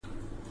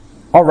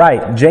All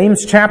right,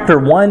 James chapter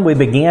 1, we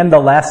began the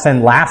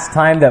lesson last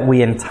time that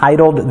we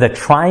entitled The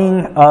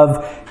Trying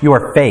of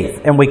Your Faith.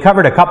 And we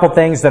covered a couple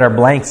things that are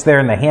blanks there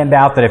in the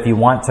handout that if you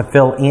want to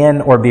fill in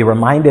or be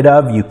reminded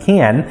of, you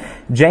can.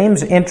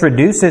 James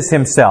introduces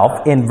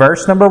himself in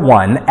verse number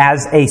 1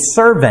 as a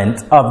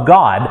servant of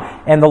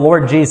God and the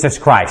Lord Jesus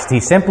Christ.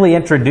 He simply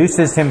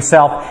introduces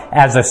himself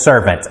as a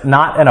servant,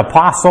 not an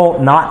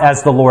apostle, not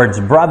as the Lord's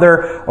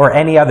brother or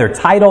any other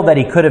title that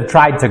he could have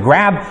tried to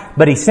grab,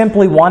 but he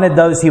simply wanted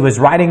those he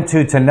was writing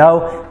to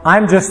know,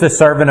 I'm just a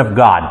servant of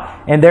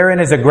God. And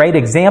therein is a great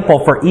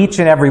example for each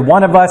and every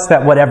one of us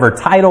that whatever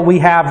title we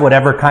have,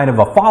 whatever kind of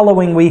a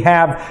following we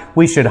have,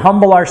 we should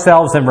humble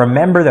ourselves and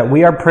remember that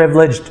we are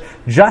privileged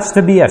just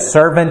to be a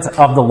servant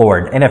of the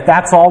Lord. And if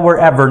that's all we're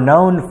ever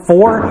known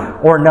for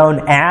or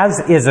known as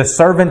is a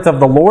servant of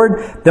the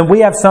Lord, then we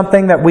have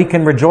something that we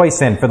can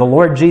rejoice in. For the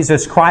Lord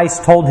Jesus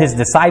Christ told his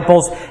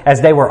disciples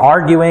as they were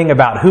arguing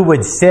about who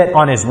would sit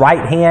on his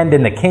right hand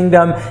in the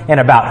kingdom and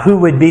about who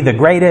would be the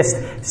greatest,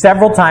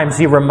 several times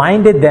he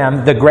reminded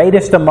them, the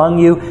greatest among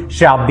you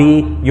shall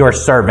be your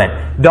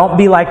servant. Don't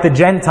be like the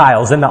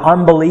Gentiles and the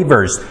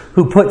unbelievers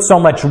who put so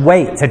much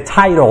weight to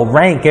title,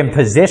 rank, and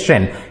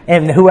position,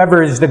 and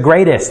whoever is the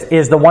greatest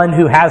is the one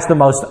who has the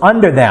most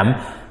under them.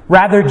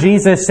 Rather,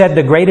 Jesus said,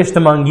 the greatest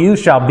among you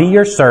shall be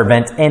your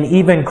servant, and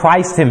even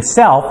Christ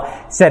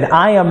himself said,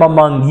 I am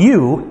among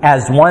you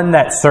as one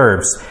that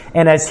serves.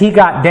 And as he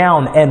got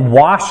down and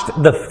washed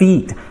the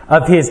feet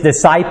of his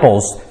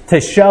disciples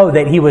to show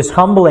that he was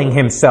humbling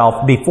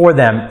himself before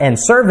them and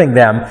serving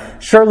them,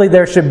 surely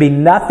there should be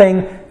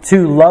nothing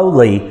too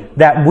lowly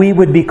that we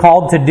would be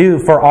called to do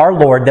for our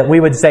Lord, that we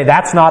would say,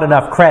 that's not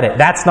enough credit,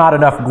 that's not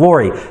enough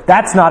glory,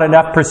 that's not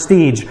enough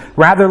prestige.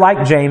 Rather,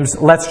 like James,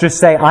 let's just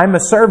say, I'm a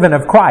servant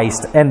of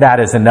Christ, and that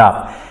is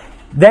enough.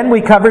 Then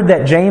we covered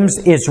that James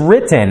is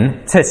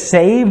written to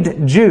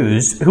saved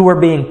Jews who were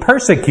being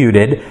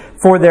persecuted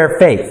for their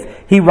faith.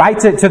 He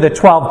writes it to the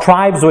 12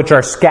 tribes which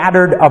are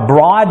scattered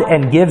abroad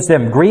and gives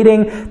them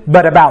greeting.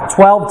 But about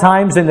 12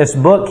 times in this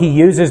book, he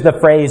uses the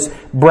phrase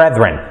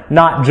brethren.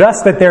 Not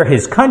just that they're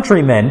his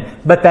countrymen,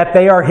 but that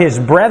they are his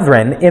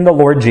brethren in the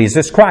Lord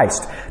Jesus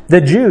Christ.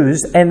 The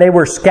Jews, and they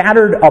were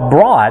scattered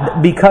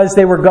abroad because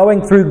they were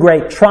going through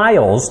great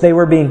trials. They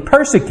were being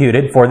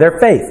persecuted for their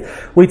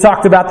faith. We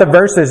talked about the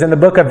verses in the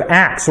book of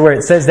Acts where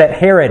it says that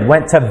Herod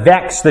went to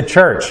vex the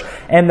church,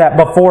 and that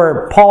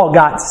before Paul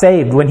got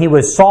saved, when he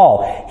was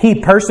Saul,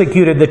 he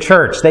persecuted the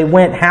church. They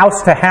went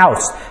house to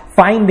house,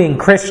 finding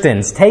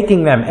Christians,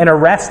 taking them and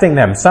arresting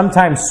them,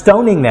 sometimes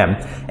stoning them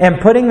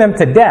and putting them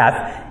to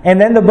death. And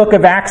then the book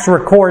of Acts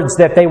records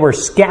that they were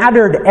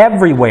scattered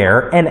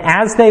everywhere, and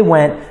as they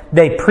went,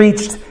 they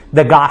preached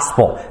the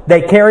gospel.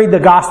 They carried the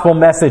gospel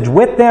message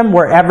with them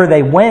wherever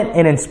they went,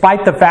 and in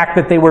spite of the fact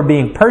that they were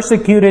being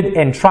persecuted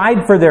and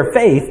tried for their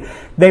faith,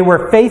 they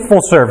were faithful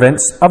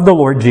servants of the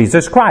Lord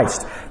Jesus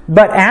Christ.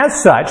 But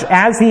as such,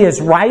 as he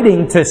is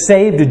writing to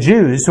saved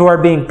Jews who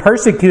are being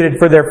persecuted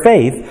for their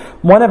faith,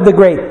 one of the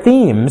great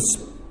themes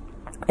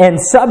and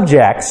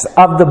subjects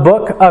of the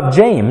book of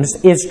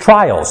James is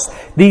trials.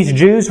 These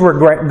Jews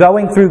were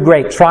going through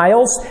great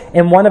trials,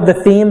 and one of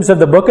the themes of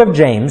the book of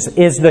James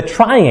is the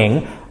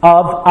trying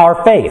of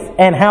our faith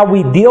and how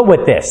we deal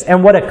with this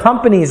and what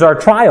accompanies our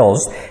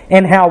trials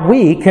and how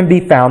we can be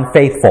found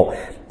faithful.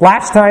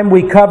 Last time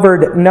we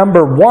covered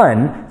number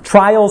 1,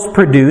 trials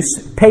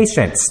produce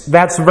patience.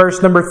 That's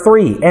verse number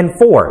 3 and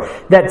 4.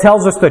 That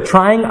tells us the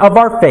trying of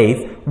our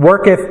faith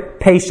worketh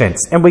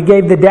patience. And we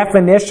gave the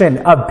definition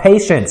of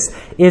patience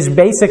is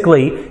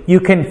basically you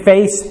can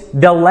face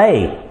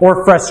delay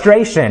or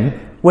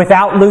frustration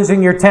without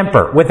losing your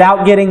temper,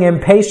 without getting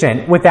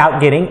impatient, without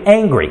getting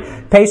angry.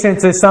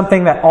 Patience is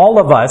something that all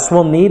of us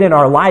will need in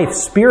our life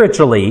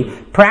spiritually.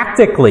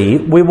 Practically,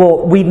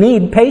 we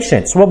need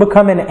patience. We'll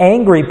become an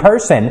angry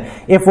person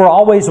if we're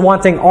always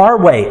wanting our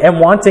way and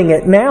wanting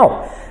it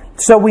now.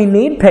 So we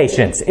need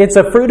patience. It's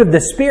a fruit of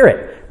the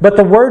Spirit. But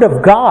the Word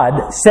of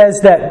God says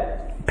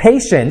that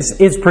patience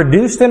is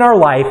produced in our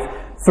life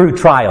through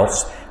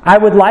trials. I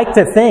would like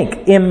to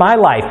think in my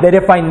life that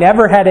if I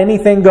never had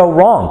anything go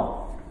wrong,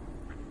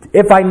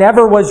 if I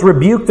never was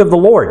rebuked of the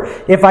Lord,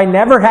 if I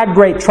never had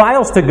great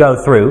trials to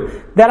go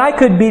through, that I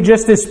could be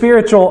just as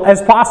spiritual as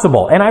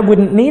possible, and I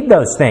wouldn't need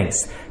those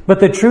things.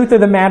 But the truth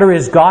of the matter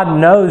is God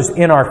knows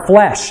in our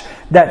flesh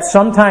that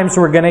sometimes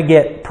we're going to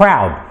get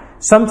proud.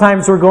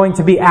 Sometimes we're going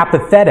to be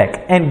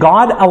apathetic, and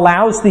God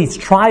allows these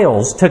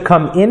trials to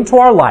come into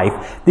our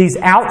life, these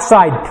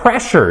outside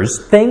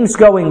pressures, things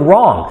going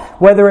wrong,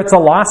 whether it's a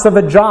loss of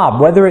a job,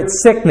 whether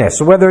it's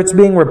sickness, whether it's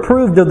being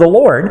reproved of the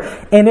Lord,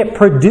 and it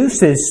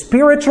produces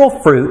spiritual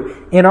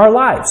fruit in our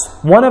lives.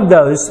 One of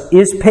those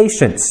is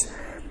patience.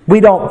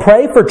 We don't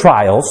pray for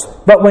trials,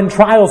 but when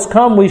trials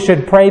come, we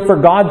should pray for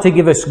God to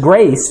give us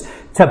grace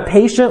to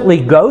patiently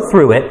go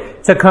through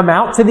it, to come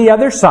out to the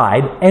other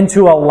side, and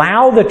to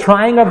allow the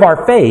trying of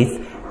our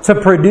faith to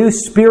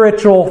produce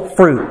spiritual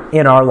fruit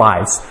in our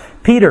lives.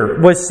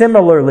 Peter was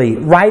similarly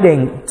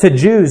writing to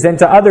Jews and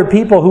to other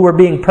people who were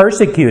being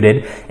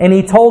persecuted, and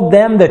he told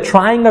them the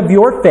trying of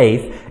your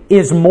faith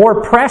is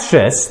more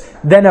precious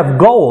than of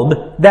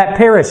gold that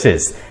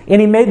perishes. And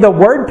he made the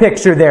word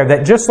picture there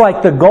that just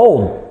like the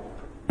gold,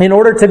 in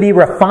order to be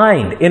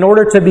refined, in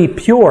order to be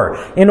pure,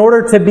 in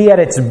order to be at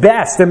its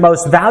best and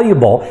most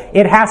valuable,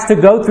 it has to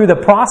go through the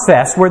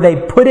process where they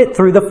put it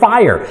through the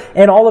fire.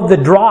 And all of the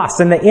dross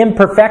and the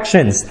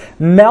imperfections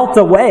melt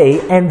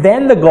away, and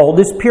then the gold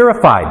is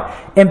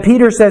purified. And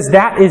Peter says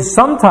that is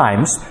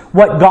sometimes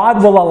what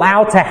God will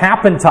allow to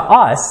happen to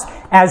us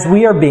as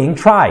we are being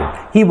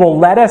tried. He will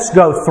let us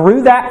go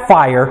through that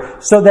fire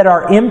so that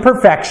our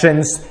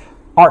imperfections,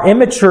 our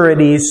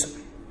immaturities,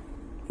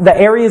 the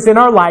areas in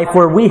our life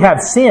where we have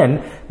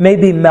sinned may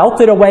be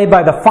melted away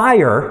by the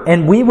fire,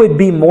 and we would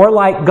be more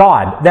like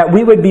God, that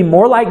we would be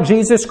more like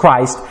Jesus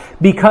Christ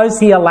because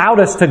He allowed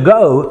us to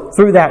go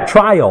through that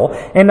trial.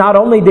 And not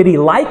only did He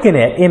liken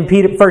it in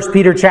 1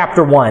 Peter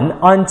chapter 1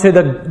 unto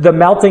the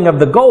melting of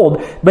the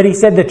gold, but He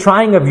said the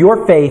trying of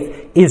your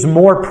faith is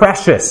more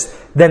precious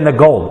than the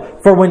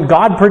gold. For when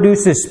God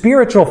produces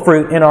spiritual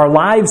fruit in our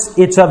lives,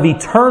 it's of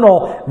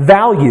eternal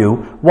value,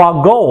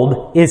 while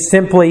gold is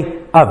simply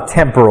of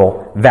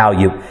temporal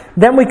value.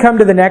 Then we come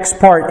to the next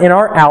part in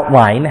our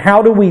outline.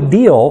 How do we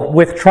deal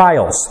with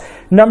trials?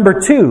 Number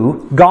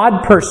 2,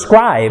 God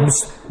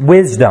prescribes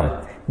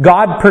wisdom.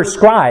 God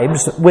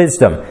prescribes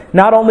wisdom.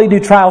 Not only do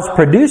trials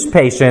produce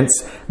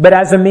patience, but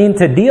as a mean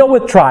to deal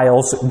with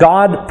trials,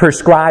 God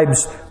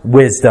prescribes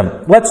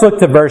wisdom. Let's look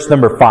to verse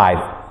number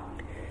 5.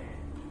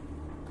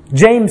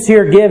 James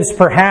here gives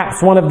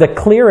perhaps one of the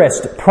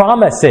clearest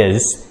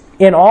promises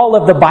in all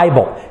of the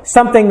Bible.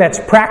 Something that's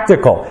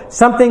practical.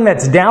 Something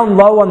that's down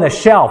low on the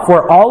shelf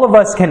where all of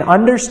us can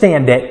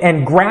understand it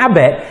and grab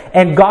it.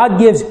 And God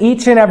gives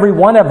each and every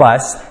one of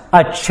us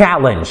a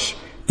challenge.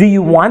 Do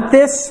you want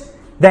this?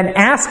 Then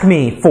ask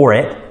me for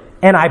it,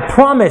 and I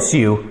promise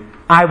you,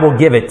 I will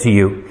give it to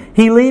you.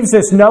 He leaves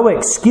us no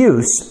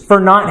excuse for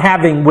not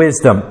having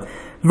wisdom.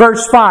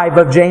 Verse 5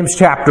 of James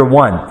chapter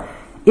 1.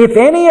 If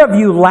any of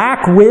you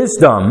lack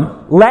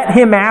wisdom, let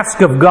him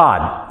ask of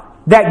God,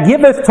 that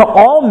giveth to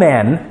all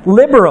men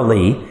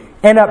liberally,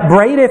 and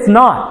upbraideth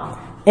not,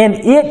 and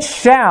it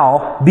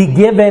shall be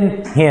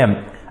given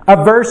him.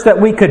 A verse that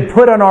we could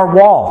put on our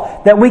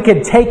wall, that we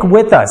could take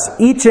with us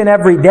each and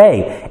every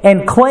day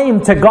and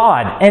claim to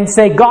God and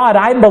say, God,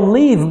 I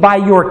believe by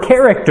your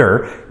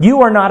character,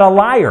 you are not a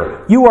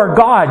liar. You are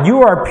God.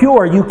 You are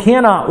pure. You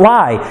cannot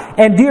lie.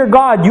 And dear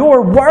God,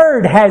 your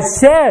word has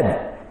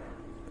said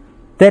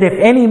that if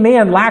any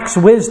man lacks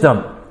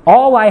wisdom,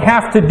 all I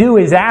have to do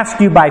is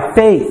ask you by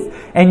faith.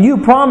 And you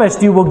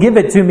promised you will give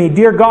it to me.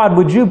 Dear God,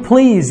 would you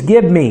please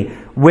give me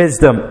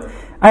wisdom?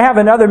 I have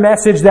another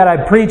message that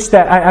I preached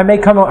that I may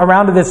come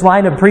around to this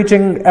line of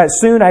preaching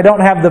soon. I don't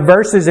have the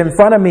verses in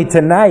front of me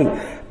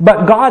tonight.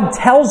 But God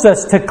tells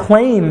us to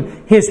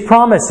claim His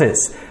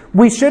promises.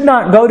 We should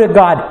not go to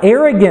God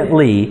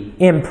arrogantly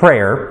in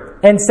prayer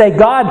and say,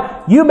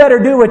 God, you better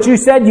do what you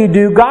said you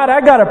do. God,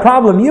 I got a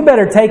problem. You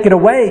better take it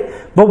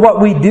away. But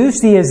what we do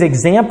see is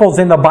examples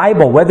in the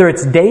Bible, whether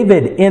it's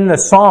David in the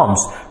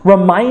Psalms,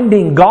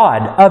 reminding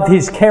God of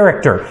His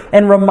character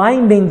and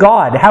reminding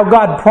God how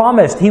God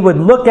promised He would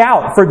look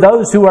out for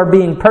those who are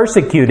being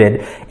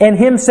persecuted. And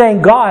him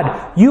saying,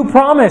 God, you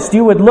promised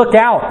you would look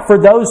out for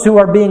those who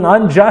are being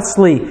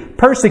unjustly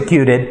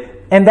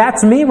persecuted. And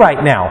that's me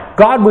right now.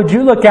 God, would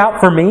you look out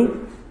for me?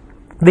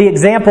 The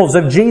examples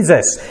of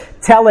Jesus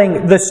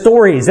telling the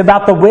stories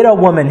about the widow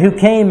woman who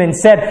came and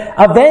said,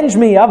 avenge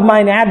me of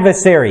mine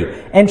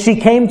adversary. And she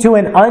came to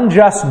an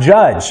unjust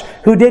judge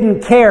who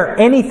didn't care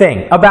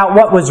anything about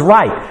what was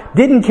right,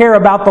 didn't care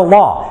about the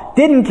law,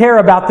 didn't care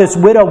about this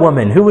widow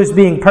woman who was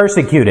being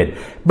persecuted.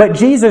 But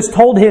Jesus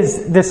told His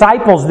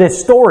disciples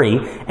this story,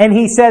 and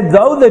He said,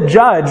 though the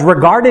judge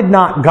regarded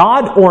not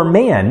God or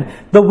man,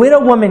 the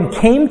widow woman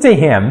came to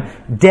Him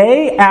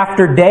day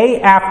after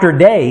day after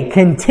day,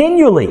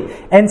 continually,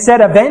 and said,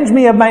 avenge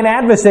me of mine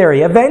adversary.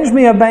 Avenge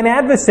me of mine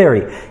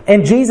adversary.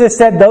 And Jesus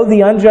said, though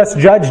the unjust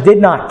judge did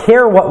not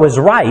care what was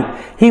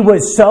right, He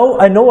was so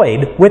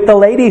annoyed with the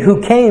lady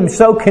who came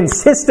so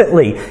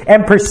consistently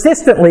and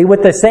persistently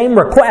with the same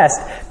request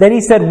that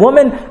He said,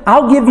 woman,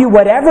 I'll give you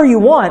whatever you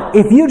want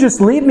if you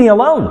just leave me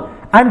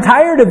alone. I'm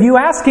tired of you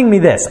asking me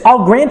this.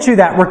 I'll grant you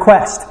that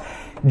request.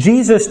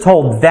 Jesus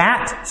told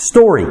that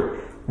story,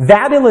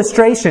 that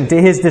illustration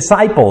to His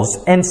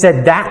disciples and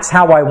said, that's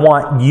how I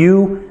want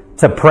you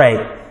to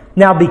pray.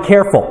 Now be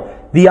careful.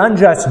 The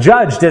unjust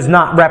judge does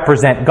not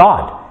represent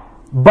God.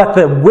 But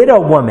the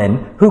widow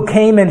woman who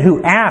came and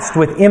who asked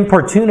with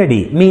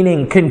importunity,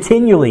 meaning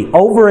continually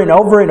over and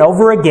over and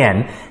over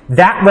again,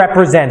 that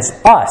represents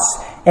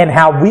us and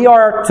how we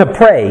are to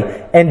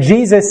pray. And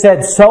Jesus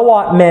said, so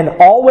ought men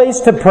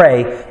always to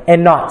pray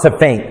and not to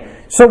faint.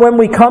 So when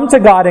we come to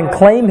God and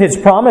claim His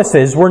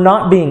promises, we're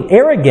not being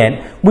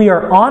arrogant. We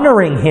are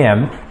honoring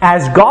Him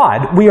as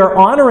God. We are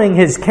honoring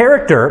His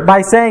character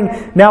by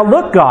saying, now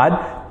look,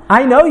 God,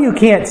 I know you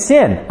can't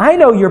sin. I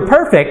know you're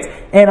perfect.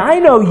 And I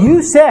know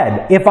you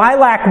said, if I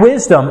lack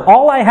wisdom,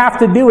 all I have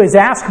to do is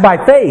ask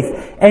by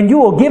faith, and you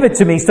will give it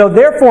to me. So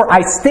therefore,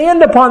 I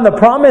stand upon the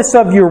promise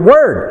of your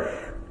word.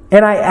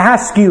 And I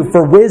ask you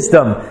for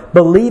wisdom,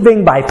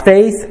 believing by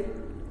faith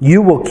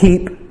you will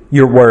keep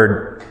your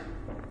word.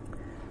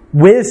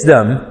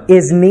 Wisdom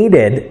is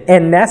needed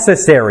and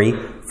necessary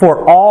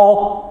for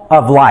all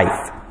of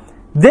life.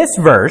 This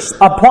verse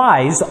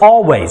applies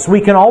always.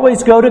 We can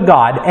always go to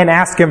God and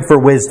ask Him for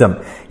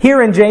wisdom.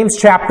 Here in James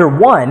chapter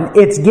 1,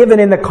 it's given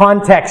in the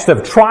context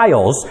of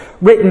trials,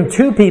 written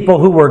to people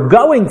who were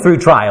going through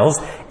trials,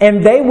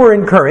 and they were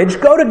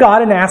encouraged, go to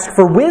God and ask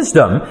for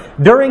wisdom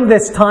during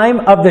this time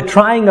of the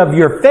trying of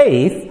your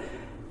faith,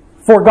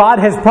 for God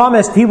has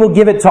promised He will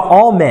give it to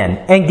all men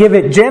and give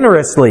it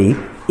generously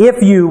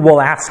if you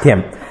will ask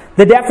Him.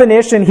 The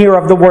definition here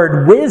of the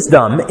word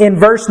wisdom in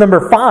verse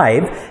number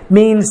 5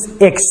 means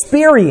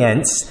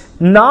experience,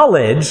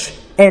 knowledge,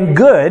 and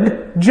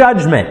good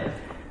judgment.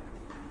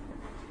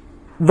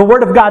 The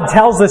Word of God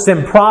tells us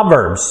in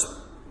Proverbs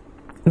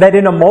that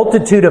in a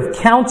multitude of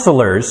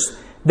counselors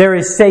there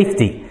is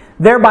safety,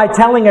 thereby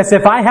telling us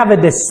if I have a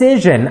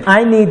decision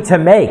I need to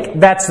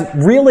make that's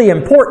really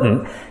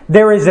important,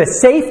 there is a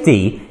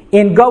safety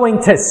in going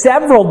to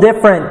several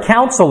different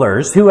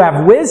counselors who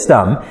have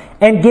wisdom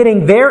and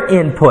getting their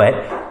input,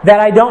 that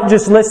I don't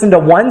just listen to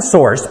one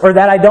source or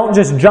that I don't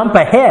just jump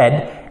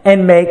ahead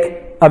and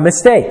make a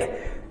mistake.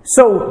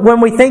 So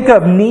when we think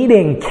of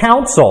needing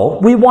counsel,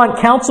 we want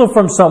counsel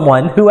from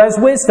someone who has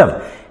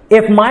wisdom.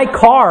 If my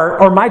car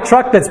or my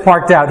truck that's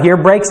parked out here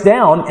breaks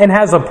down and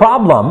has a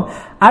problem,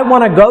 I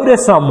want to go to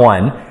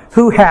someone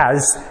who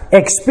has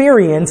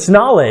experience,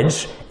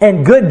 knowledge,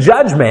 and good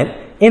judgment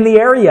in the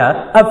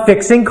area of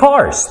fixing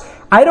cars.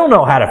 I don't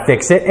know how to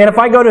fix it. And if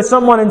I go to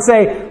someone and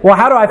say, well,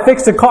 how do I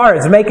fix a car?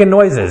 It's making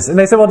noises. And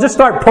they say, well, just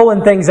start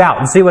pulling things out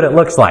and see what it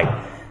looks like.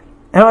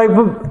 And I'm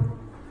like,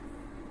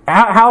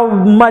 how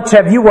much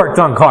have you worked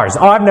on cars?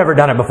 Oh, I've never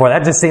done it before.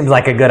 That just seems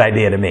like a good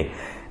idea to me.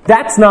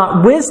 That's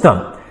not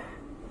wisdom.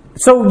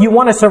 So you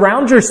want to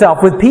surround yourself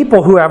with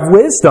people who have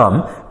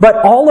wisdom,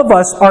 but all of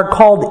us are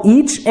called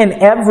each and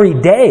every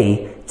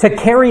day to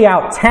carry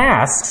out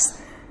tasks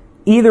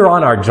either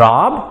on our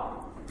job,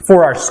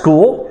 for our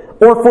school,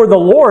 or for the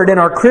Lord in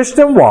our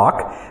Christian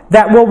walk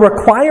that will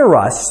require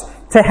us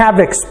to have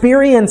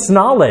experience,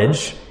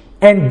 knowledge,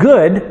 and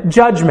good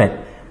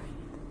judgment.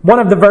 One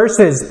of the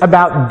verses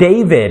about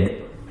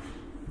David,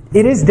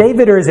 it is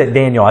David or is it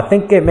Daniel? I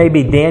think it may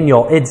be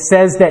Daniel. It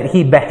says that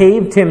he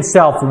behaved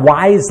himself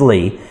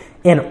wisely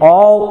in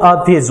all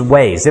of his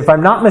ways. If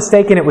I'm not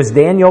mistaken, it was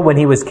Daniel when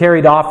he was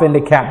carried off into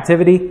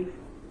captivity.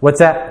 What's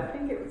that?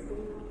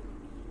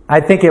 I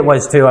think it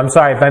was too. I'm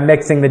sorry if I'm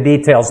mixing the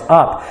details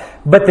up.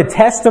 But the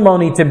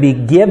testimony to be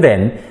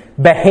given,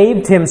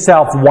 behaved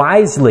himself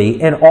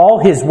wisely in all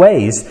his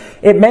ways,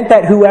 it meant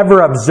that whoever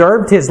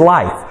observed his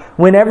life,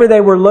 whenever they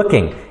were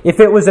looking,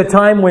 if it was a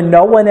time when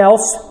no one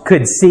else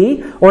could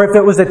see, or if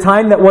it was a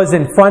time that was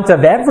in front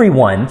of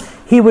everyone,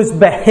 he was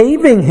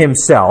behaving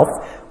himself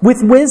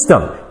with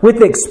wisdom,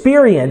 with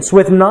experience,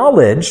 with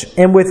knowledge,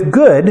 and with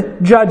good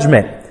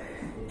judgment.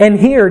 And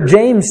here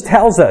James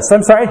tells us,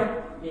 I'm sorry?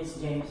 It's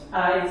James.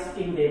 It's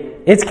King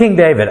David. It's King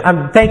David.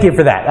 Thank you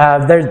for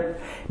that.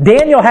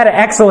 Daniel had an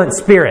excellent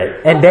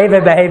spirit, and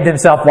David behaved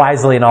himself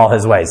wisely in all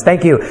his ways.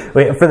 Thank you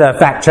for the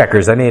fact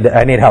checkers. I need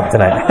help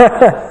tonight.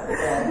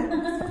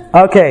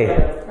 Okay.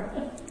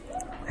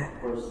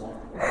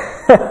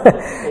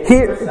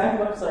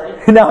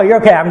 No, you're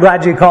okay. I'm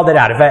glad you called it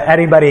out. If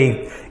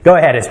anybody, go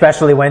ahead,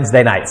 especially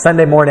Wednesday night.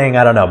 Sunday morning,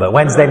 I don't know, but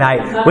Wednesday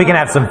night, we can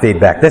have some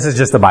feedback. This is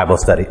just a Bible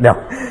study.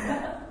 No.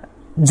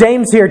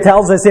 James here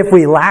tells us if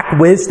we lack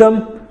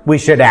wisdom, we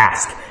should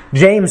ask.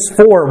 James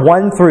 4,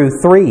 1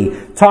 through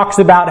 3 talks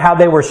about how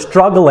they were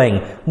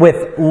struggling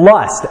with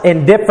lust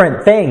and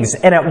different things.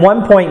 And at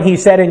one point he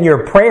said, in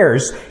your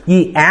prayers,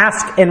 ye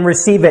ask and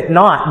receive it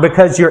not,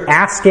 because you're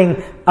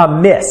asking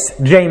amiss.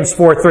 James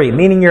 4, 3,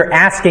 meaning you're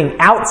asking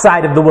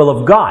outside of the will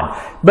of God.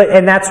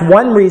 And that's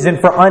one reason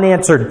for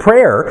unanswered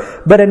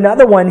prayer. But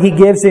another one he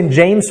gives in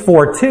James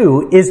 4,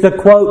 2 is the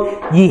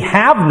quote, ye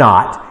have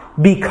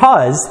not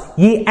because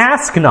ye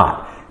ask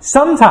not.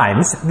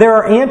 Sometimes there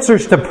are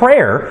answers to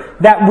prayer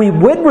that we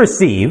would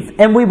receive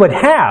and we would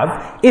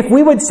have if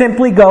we would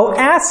simply go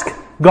ask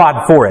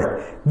God for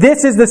it.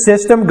 This is the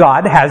system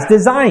God has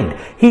designed.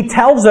 He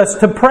tells us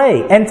to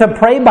pray and to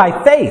pray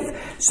by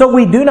faith. So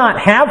we do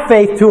not have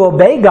faith to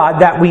obey God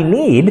that we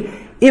need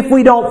if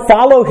we don't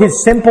follow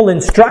His simple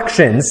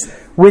instructions,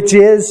 which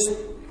is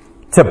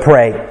to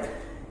pray.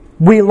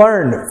 We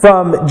learn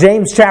from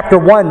James chapter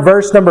 1,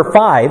 verse number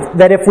 5,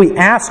 that if we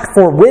ask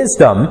for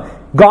wisdom,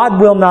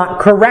 God will not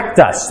correct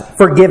us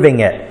for giving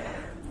it.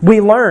 We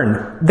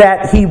learn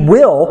that He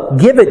will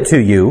give it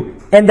to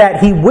you and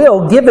that He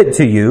will give it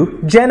to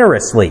you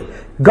generously.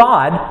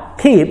 God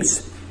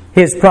keeps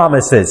His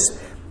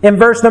promises. In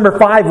verse number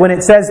 5, when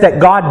it says that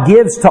God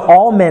gives to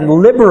all men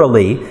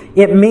liberally,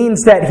 it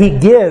means that He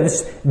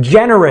gives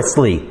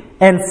generously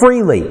and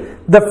freely.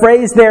 The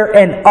phrase there,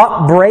 and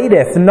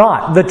upbraideth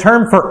not. The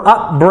term for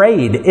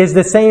upbraid is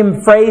the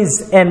same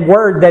phrase and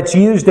word that's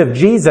used of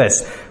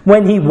Jesus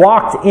when He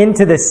walked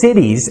into the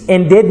cities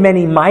and did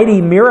many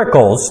mighty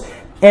miracles,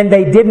 and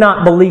they did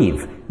not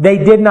believe. They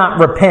did not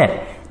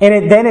repent.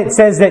 Then it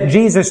says that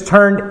Jesus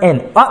turned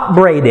and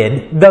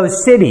upbraided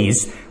those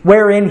cities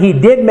wherein he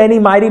did many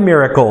mighty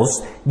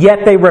miracles,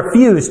 yet they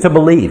refused to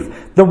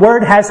believe. The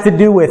word has to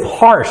do with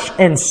harsh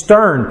and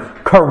stern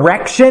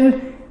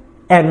correction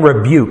and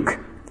rebuke.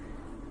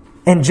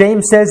 And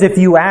James says if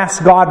you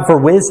ask God for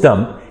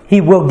wisdom,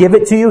 He will give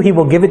it to you. He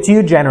will give it to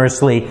you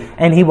generously,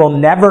 and He will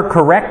never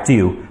correct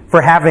you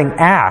for having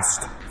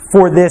asked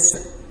for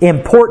this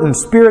important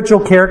spiritual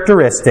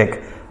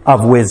characteristic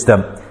of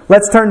wisdom.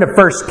 Let's turn to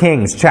 1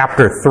 Kings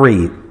chapter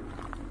 3.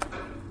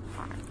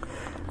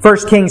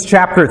 1 Kings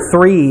chapter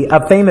 3,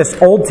 a famous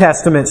Old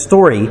Testament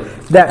story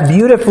that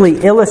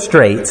beautifully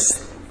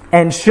illustrates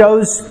and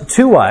shows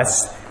to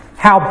us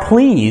how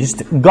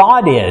pleased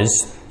God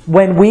is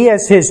when we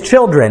as His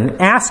children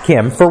ask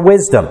Him for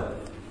wisdom.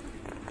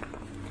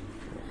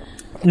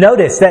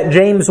 Notice that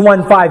James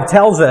 1:5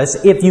 tells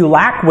us, if you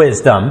lack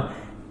wisdom,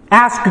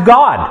 ask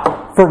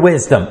God for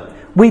wisdom.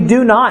 We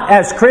do not,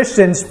 as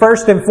Christians,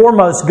 first and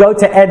foremost, go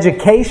to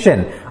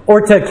education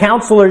or to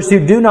counselors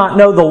who do not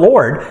know the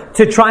Lord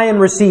to try and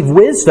receive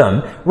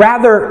wisdom.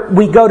 Rather,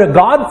 we go to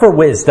God for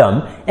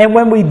wisdom, and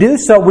when we do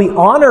so, we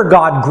honor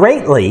God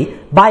greatly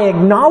by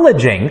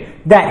acknowledging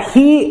that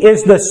He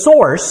is the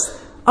source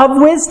of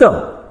wisdom.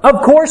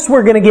 Of course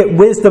we're going to get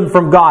wisdom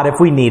from God if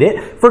we need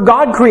it, for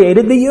God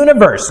created the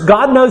universe.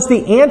 God knows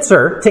the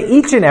answer to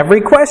each and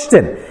every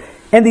question.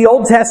 And the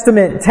Old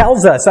Testament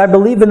tells us, I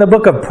believe in the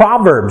book of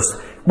Proverbs,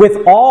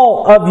 with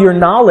all of your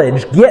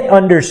knowledge, get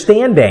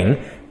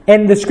understanding.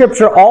 And the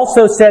Scripture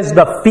also says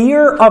the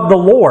fear of the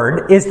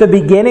Lord is the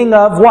beginning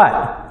of what?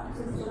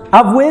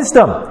 Of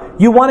wisdom.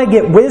 You want to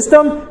get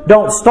wisdom?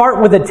 Don't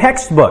start with a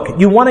textbook.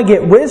 You want to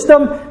get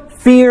wisdom?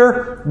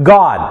 Fear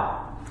God.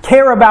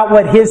 Care about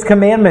what His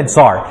commandments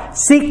are.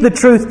 Seek the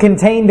truth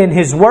contained in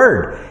His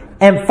Word.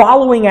 And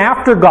following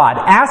after God,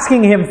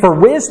 asking Him for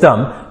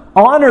wisdom,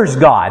 honors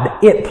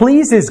God, it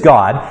pleases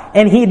God,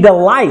 and He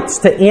delights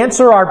to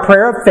answer our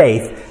prayer of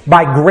faith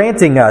by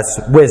granting us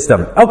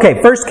wisdom.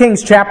 Okay, 1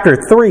 Kings chapter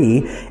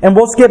 3, and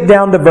we'll skip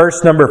down to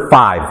verse number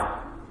 5.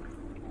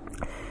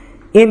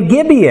 In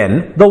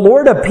Gibeon, the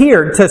Lord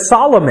appeared to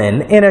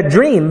Solomon in a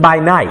dream by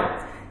night.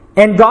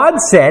 And God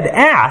said,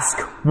 ask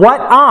what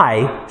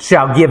I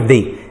shall give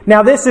thee.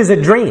 Now this is a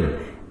dream.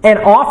 And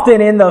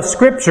often in the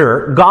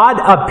Scripture, God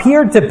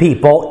appeared to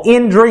people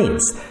in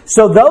dreams.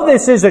 So though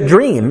this is a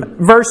dream,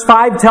 verse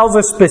 5 tells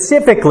us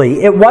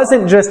specifically it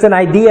wasn't just an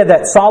idea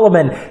that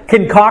Solomon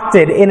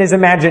concocted in his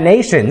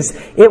imaginations.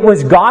 It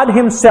was God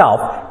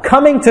Himself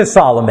coming to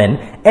Solomon,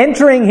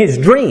 entering his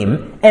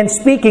dream, and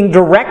speaking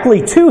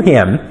directly to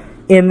him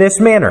in this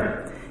manner.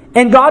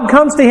 And God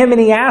comes to him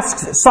and He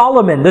asks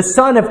Solomon, the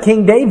son of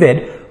King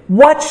David,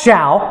 what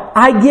shall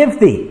I give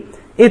thee?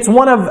 It's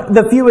one of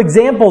the few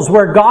examples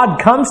where God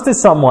comes to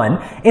someone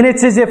and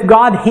it's as if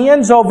God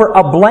hands over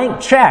a blank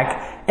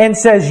check and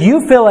says,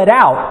 you fill it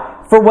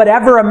out for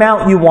whatever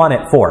amount you want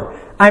it for.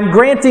 I'm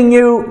granting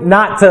you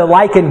not to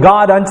liken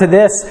God unto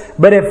this,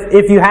 but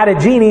if you had a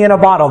genie in a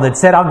bottle that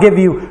said, I'll give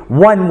you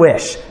one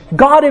wish.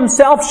 God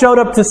Himself showed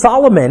up to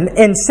Solomon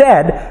and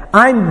said,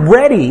 I'm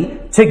ready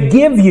to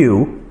give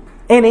you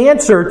an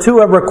answer to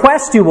a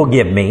request you will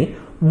give me.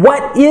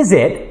 What is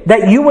it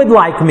that you would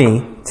like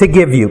me to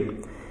give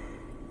you?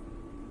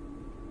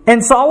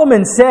 And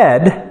Solomon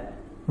said,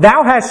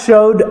 Thou hast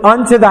showed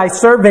unto thy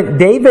servant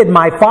David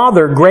my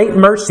father great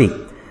mercy,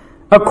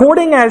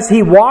 according as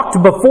he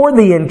walked before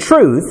thee in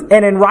truth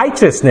and in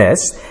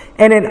righteousness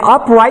and in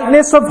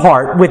uprightness of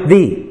heart with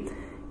thee.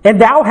 And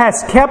thou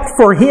hast kept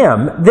for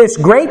him this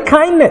great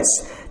kindness,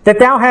 that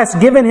thou hast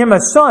given him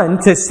a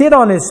son to sit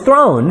on his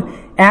throne,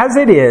 as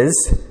it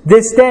is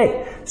this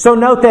day. So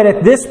note that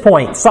at this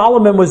point,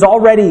 Solomon was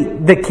already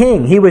the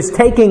king. He was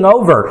taking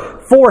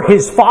over for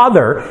his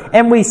father.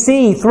 And we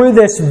see through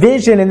this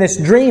vision and this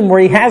dream where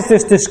he has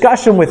this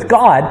discussion with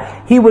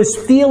God, he was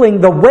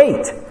feeling the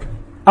weight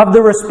of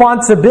the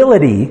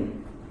responsibility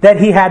that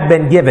he had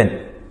been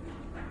given.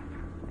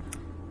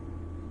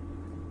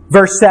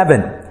 Verse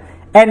 7.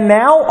 And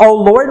now, O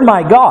Lord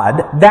my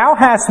God, thou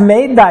hast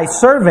made thy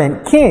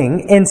servant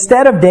king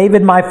instead of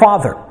David my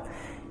father.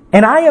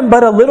 And I am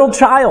but a little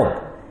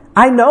child.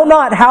 I know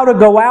not how to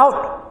go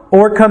out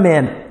or come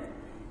in.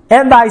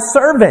 And thy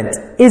servant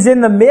is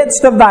in the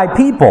midst of thy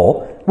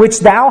people,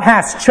 which thou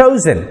hast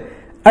chosen,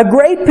 a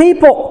great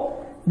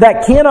people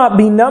that cannot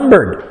be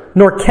numbered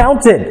nor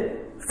counted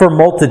for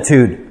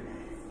multitude.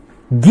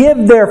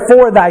 Give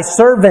therefore thy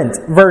servant,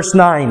 verse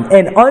 9,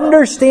 an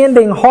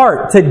understanding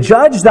heart to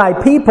judge thy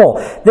people,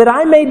 that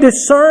I may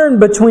discern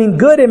between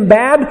good and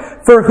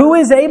bad. For who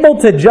is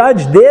able to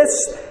judge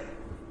this,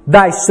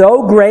 thy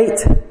so great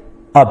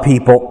a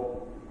people?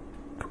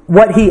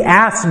 What he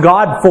asks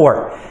God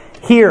for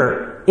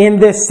here in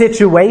this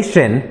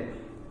situation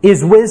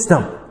is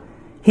wisdom.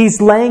 He's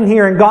laying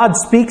here and God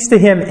speaks to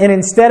him, and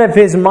instead of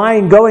his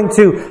mind going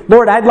to,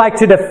 Lord, I'd like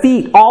to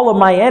defeat all of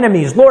my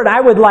enemies. Lord,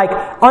 I would like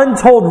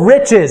untold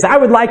riches. I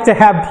would like to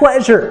have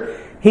pleasure.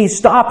 He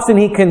stops and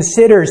he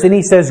considers and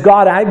he says,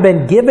 God, I've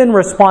been given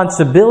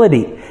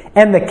responsibility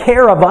and the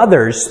care of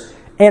others,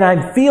 and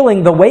I'm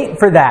feeling the weight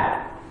for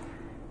that.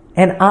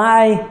 And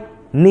I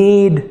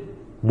need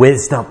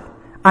wisdom.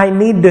 I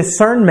need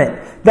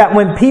discernment. That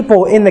when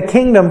people in the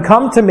kingdom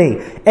come to me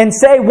and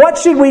say, what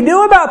should we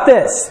do about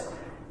this?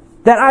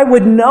 That I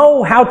would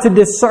know how to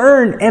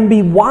discern and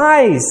be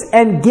wise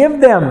and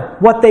give them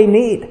what they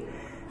need.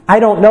 I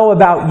don't know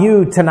about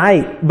you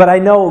tonight, but I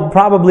know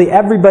probably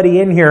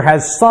everybody in here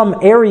has some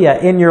area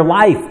in your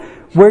life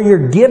where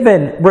you're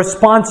given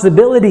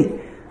responsibility.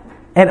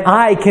 And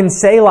I can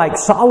say like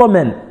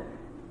Solomon,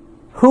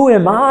 who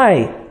am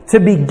I to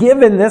be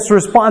given this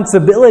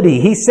responsibility?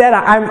 He said,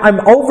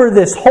 I'm over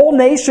this whole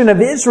nation of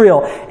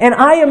Israel, and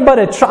I am but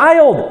a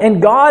child.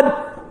 And God,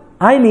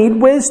 I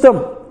need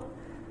wisdom.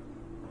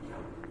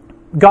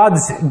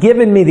 God's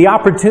given me the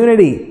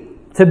opportunity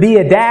to be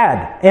a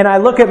dad. And I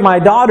look at my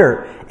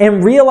daughter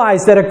and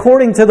realize that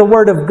according to the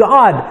Word of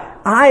God,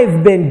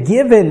 I've been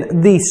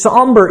given the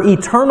somber,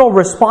 eternal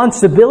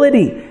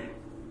responsibility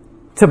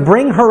to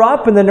bring her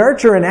up in the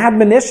nurture and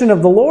admonition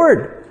of the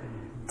Lord,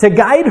 to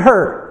guide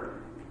her,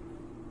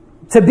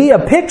 to be a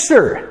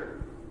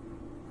picture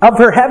of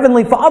her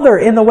Heavenly Father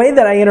in the way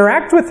that I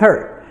interact with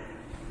her.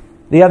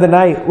 The other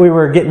night, we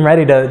were getting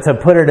ready to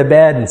put her to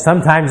bed, and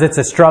sometimes it's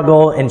a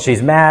struggle, and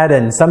she's mad,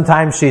 and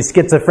sometimes she's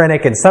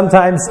schizophrenic, and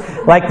sometimes,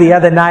 like the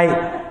other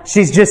night,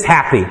 she's just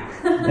happy.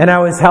 And I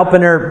was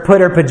helping her put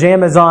her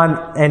pajamas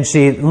on, and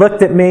she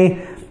looked at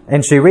me,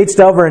 and she reached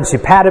over, and she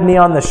patted me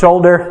on the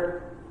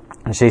shoulder,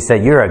 and she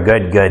said, "You're a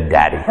good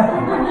daddy."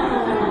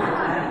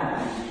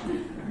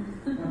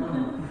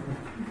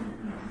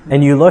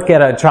 And you look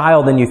at a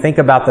child, and you think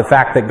about the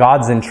fact that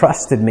God's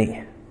entrusted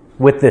me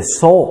with this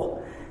soul.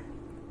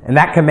 And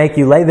that can make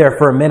you lay there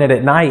for a minute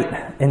at night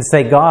and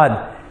say,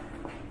 God,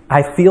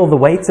 I feel the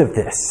weight of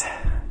this.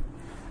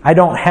 I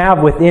don't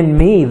have within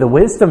me the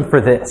wisdom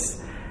for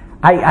this.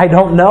 I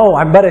don't know.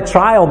 I'm but a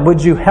child.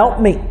 Would you help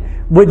me?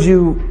 Would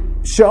you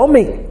show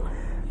me?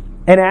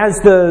 And as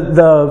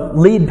the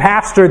lead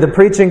pastor, the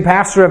preaching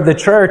pastor of the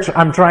church,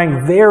 I'm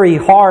trying very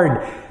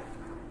hard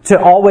to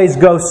always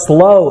go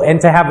slow and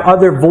to have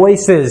other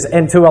voices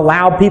and to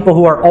allow people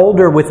who are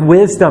older with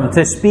wisdom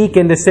to speak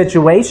into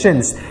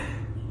situations.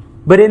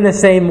 But in the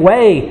same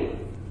way,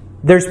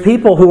 there's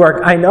people who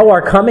I know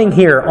are coming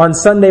here on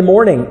Sunday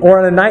morning or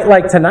on a night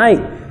like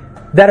tonight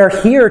that are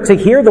here to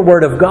hear the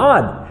Word of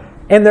God.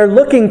 And they're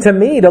looking to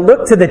me to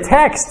look to the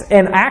text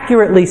and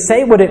accurately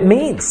say what it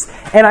means.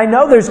 And I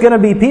know there's going to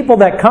be people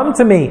that come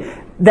to me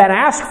that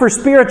ask for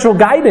spiritual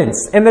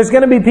guidance. And there's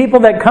going to be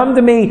people that come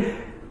to me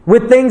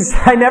with things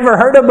I never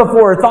heard of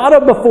before, or thought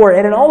of before.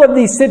 And in all of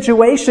these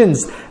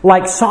situations,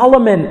 like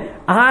Solomon,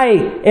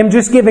 I am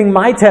just giving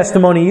my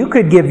testimony. You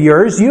could give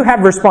yours. You have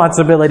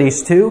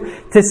responsibilities too,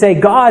 to say,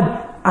 God,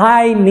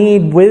 I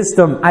need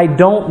wisdom. I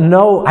don't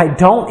know. I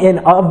don't, in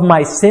of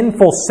my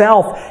sinful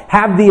self,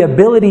 have the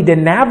ability to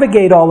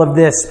navigate all of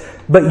this.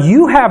 But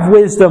you have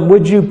wisdom.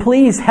 Would you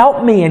please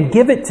help me and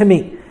give it to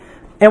me?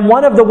 And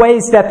one of the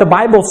ways that the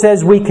Bible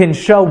says we can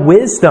show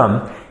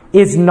wisdom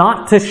is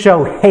not to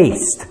show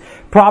haste.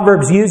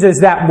 Proverbs uses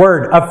that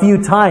word a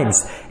few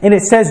times, and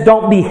it says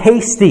don't be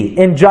hasty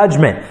in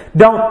judgment.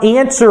 Don't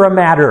answer a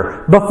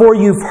matter before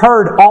you've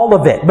heard all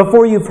of it,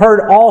 before you've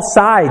heard all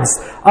sides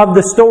of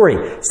the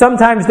story.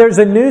 Sometimes there's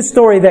a news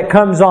story that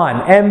comes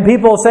on, and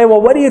people say, well,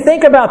 what do you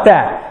think about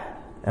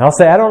that? And I'll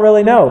say, I don't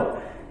really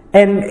know.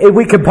 And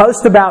we could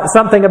post about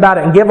something about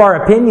it and give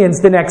our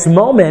opinions the next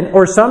moment,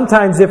 or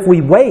sometimes if we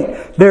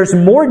wait, there's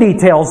more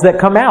details that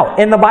come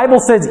out. And the Bible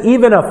says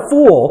even a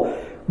fool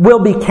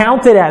will be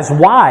counted as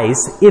wise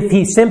if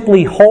he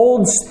simply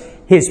holds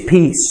his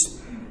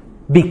peace.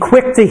 Be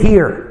quick to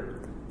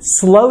hear,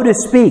 slow to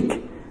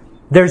speak.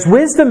 There's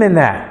wisdom in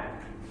that.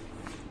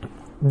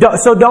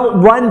 So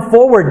don't run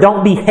forward.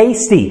 Don't be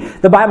hasty.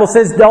 The Bible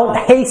says don't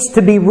haste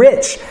to be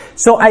rich.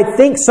 So I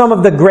think some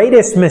of the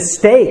greatest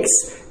mistakes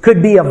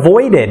could be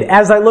avoided.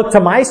 As I look to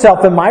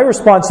myself and my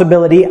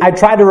responsibility, I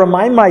try to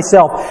remind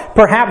myself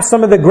perhaps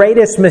some of the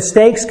greatest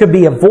mistakes could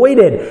be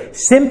avoided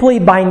simply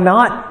by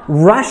not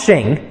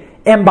rushing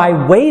and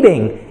by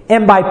waiting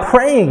and by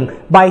praying,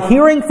 by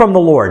hearing from the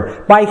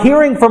Lord, by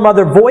hearing from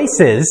other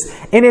voices.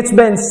 And it's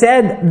been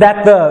said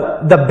that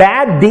the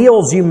bad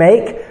deals you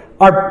make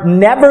are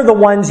never the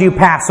ones you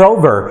pass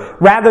over.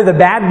 Rather, the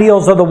bad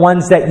deals are the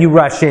ones that you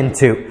rush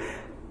into.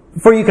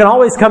 For you can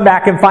always come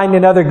back and find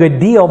another good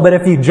deal, but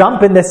if you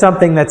jump into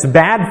something that's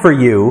bad for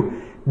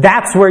you,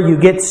 that's where you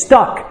get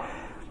stuck.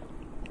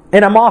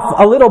 And I'm off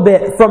a little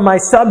bit from my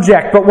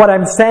subject, but what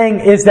I'm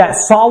saying is that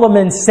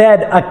Solomon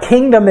said, a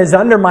kingdom is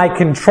under my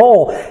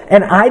control,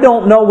 and I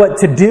don't know what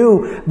to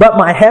do, but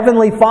my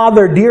Heavenly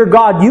Father, dear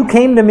God, you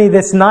came to me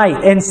this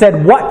night and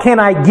said, what can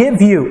I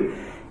give you?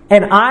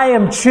 And I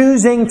am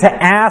choosing to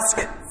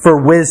ask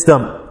for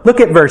wisdom. Look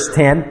at verse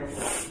 10.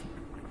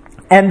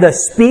 And the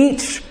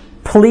speech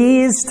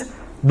pleased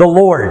the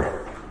Lord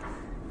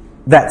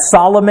that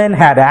Solomon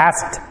had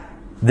asked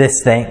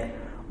this thing.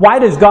 Why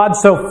does God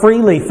so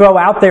freely throw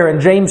out there in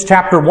James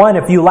chapter 1,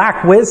 if you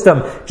lack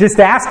wisdom, just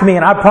ask me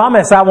and I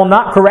promise I will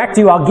not correct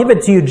you. I'll give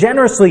it to you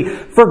generously.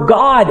 For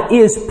God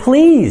is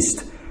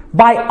pleased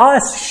by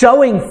us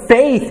showing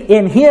faith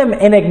in Him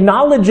and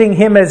acknowledging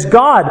Him as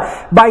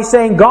God, by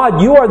saying,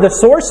 God, you are the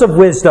source of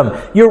wisdom.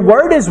 Your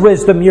word is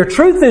wisdom. Your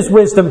truth is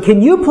wisdom.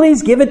 Can you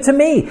please give it to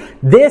me?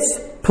 This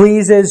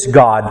pleases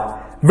God.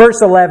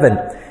 Verse 11,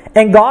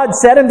 and God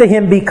said unto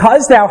him,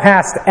 because thou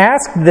hast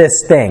asked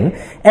this thing,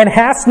 and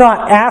hast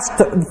not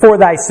asked for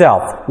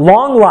thyself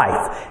long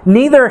life,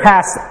 neither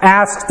hast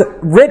asked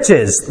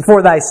riches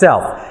for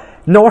thyself,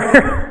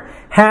 nor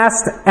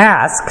hast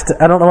asked,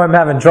 I don't know why I'm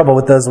having trouble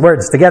with those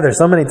words together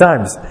so many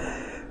times,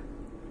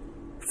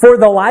 for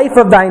the life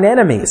of thine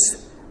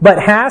enemies,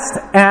 but hast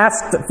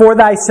asked for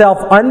thyself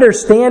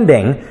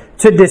understanding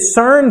to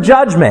discern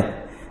judgment.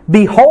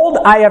 Behold,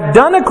 I have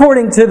done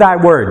according to thy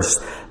words.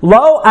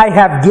 Lo, I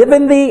have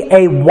given thee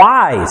a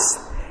wise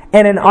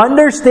and an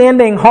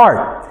understanding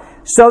heart,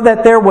 so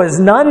that there was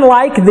none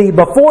like thee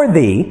before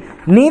thee,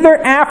 neither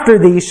after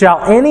thee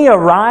shall any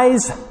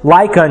arise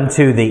like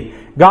unto thee.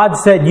 God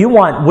said, you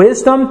want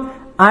wisdom?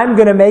 I'm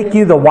going to make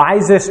you the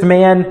wisest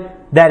man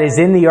that is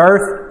in the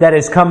earth, that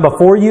has come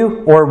before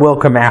you or will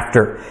come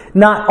after.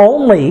 Not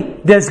only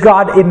does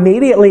God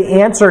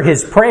immediately answer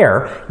his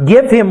prayer,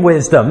 give him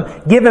wisdom,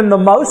 give him the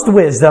most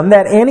wisdom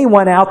that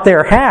anyone out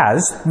there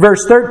has.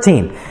 Verse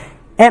 13,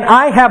 and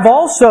I have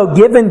also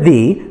given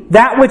thee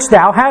that which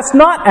thou hast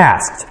not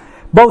asked,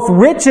 both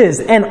riches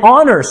and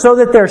honor, so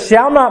that there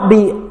shall not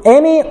be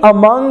any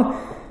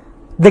among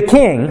the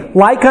king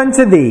like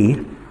unto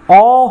thee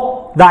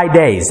all thy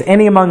days,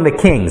 any among the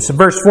kings.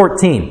 Verse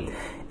 14,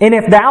 and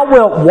if thou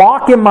wilt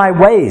walk in my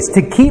ways,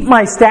 to keep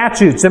my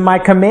statutes and my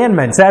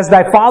commandments, as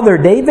thy father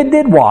David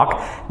did walk,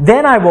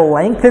 then I will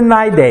lengthen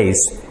thy days.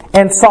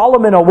 And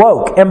Solomon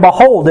awoke, and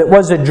behold, it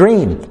was a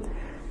dream.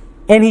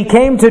 And he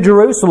came to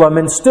Jerusalem,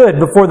 and stood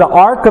before the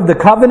ark of the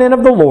covenant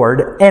of the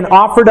Lord, and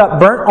offered up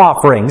burnt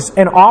offerings,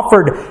 and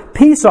offered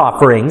peace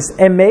offerings,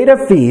 and made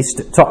a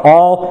feast to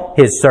all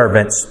his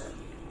servants.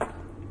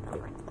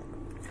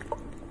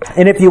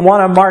 And if you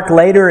want to mark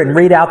later and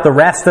read out the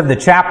rest of the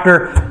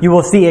chapter, you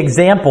will see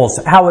examples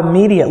how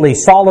immediately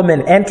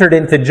Solomon entered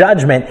into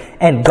judgment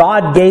and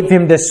God gave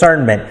him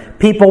discernment.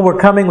 People were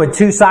coming with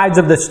two sides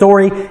of the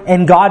story,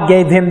 and God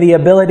gave him the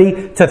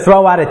ability to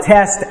throw out a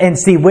test and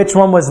see which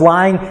one was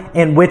lying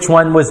and which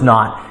one was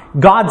not.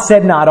 God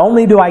said, not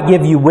only do I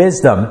give you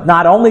wisdom,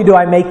 not only do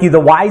I make you the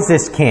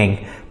wisest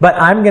king, but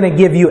I'm going to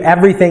give you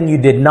everything you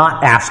did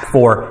not ask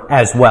for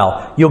as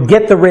well. You'll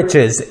get the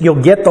riches,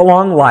 you'll get the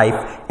long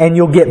life, and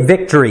you'll get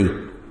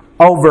victory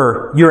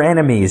over your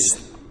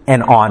enemies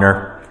and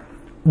honor.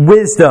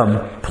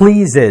 Wisdom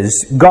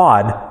pleases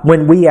God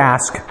when we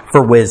ask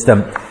for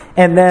wisdom.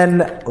 And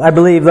then, I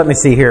believe, let me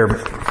see here.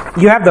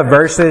 You have the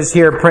verses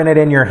here printed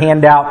in your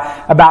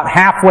handout about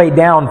halfway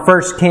down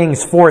 1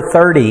 Kings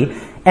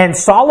 4:30. And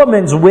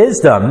Solomon's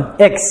wisdom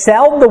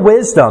excelled the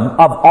wisdom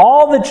of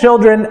all the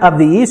children of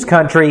the east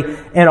country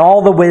and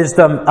all the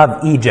wisdom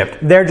of Egypt.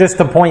 They're just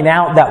to point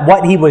out that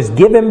what he was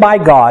given by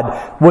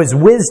God was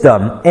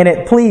wisdom, and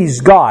it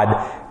pleased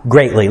God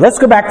greatly. Let's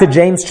go back to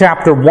James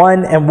chapter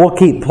 1, and we'll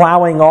keep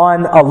plowing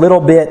on a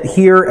little bit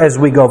here as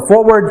we go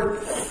forward.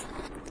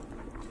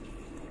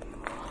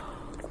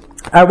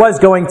 I was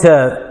going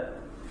to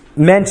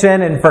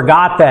mention and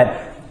forgot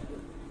that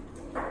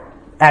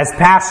as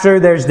pastor,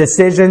 there's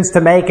decisions to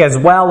make as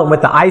well. And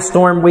with the ice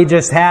storm we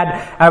just had,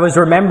 I was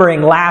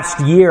remembering last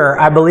year,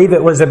 I believe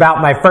it was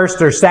about my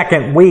first or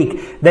second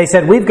week, they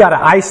said, we've got an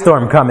ice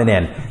storm coming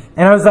in.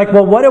 And I was like,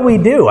 well, what do we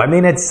do? I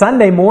mean, it's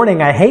Sunday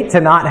morning. I hate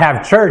to not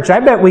have church. I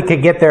bet we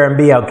could get there and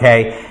be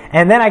okay.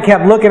 And then I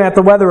kept looking at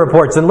the weather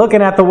reports and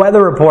looking at the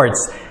weather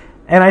reports.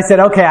 And I said,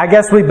 okay, I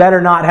guess we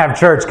better not have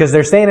church because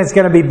they're saying it's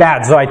going to be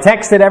bad. So I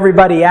texted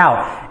everybody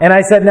out. And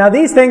I said, now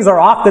these things are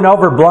often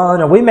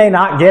overblown and we may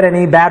not get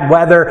any bad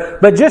weather.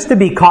 But just to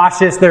be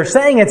cautious, they're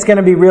saying it's going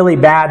to be really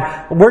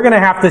bad. We're going to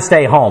have to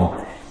stay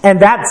home. And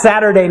that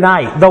Saturday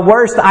night, the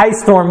worst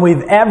ice storm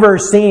we've ever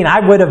seen,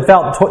 I would have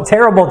felt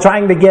terrible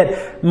trying to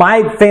get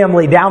my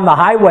family down the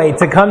highway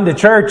to come to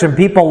church, and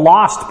people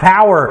lost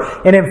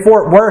power. And in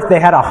Fort Worth, they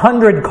had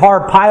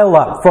 100-car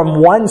pileup from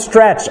one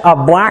stretch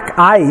of black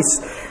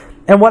ice.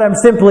 And what I'm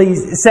simply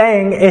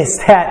saying is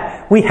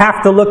that we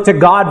have to look to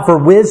God for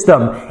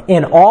wisdom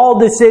in all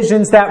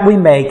decisions that we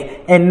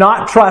make, and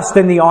not trust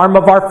in the arm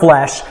of our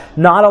flesh,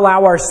 not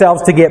allow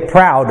ourselves to get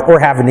proud or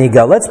have an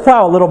ego. Let's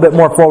plow a little bit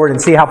more forward and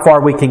see how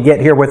far we can get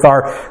here with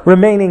our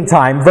remaining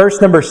time.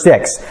 Verse number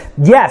 6.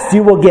 Yes,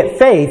 you will get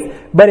faith,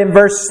 but in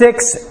verse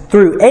 6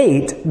 through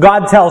 8,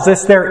 God tells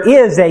us there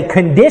is a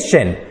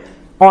condition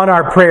on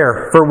our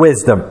prayer for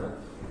wisdom.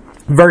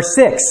 Verse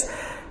 6.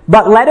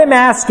 But let him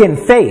ask in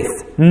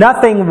faith,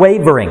 nothing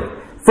wavering.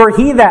 For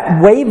he that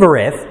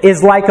wavereth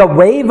is like a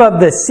wave of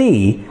the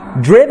sea,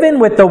 driven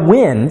with the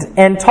wind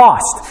and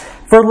tossed.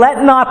 For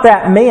let not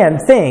that man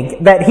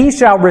think that he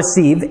shall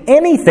receive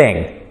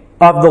anything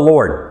of the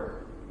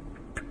Lord.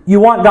 You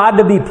want God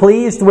to be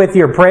pleased with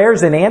your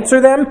prayers and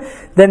answer them?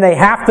 Then they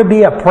have to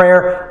be a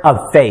prayer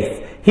of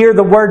faith. Here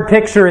the word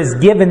picture is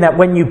given that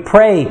when you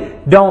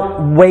pray,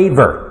 don't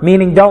waver,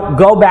 meaning don't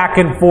go back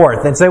and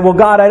forth and say, well,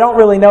 God, I don't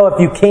really know if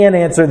you can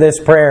answer this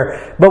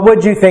prayer, but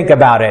what'd you think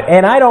about it?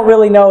 And I don't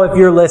really know if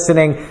you're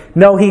listening.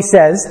 No, he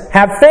says,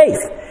 have faith.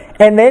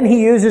 And then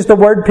he uses the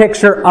word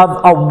picture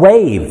of a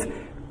wave,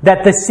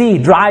 that the sea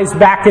drives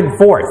back and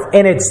forth,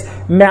 and it's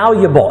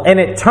malleable, and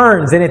it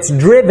turns, and it's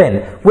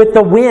driven with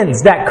the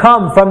winds that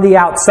come from the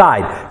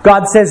outside.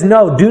 God says,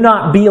 no, do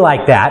not be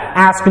like that.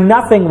 Ask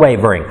nothing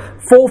wavering.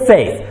 Full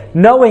faith,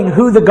 knowing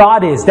who the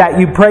God is that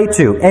you pray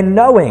to, and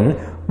knowing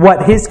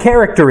what His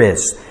character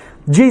is.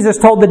 Jesus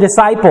told the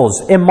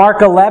disciples in Mark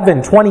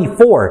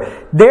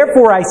 11:24,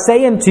 therefore I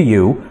say unto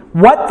you,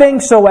 what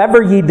things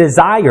soever ye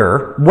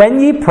desire, when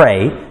ye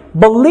pray,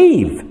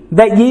 believe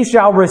that ye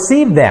shall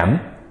receive them,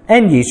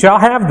 and ye shall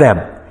have them.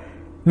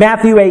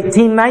 Matthew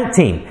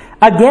 18:19.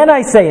 Again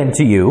I say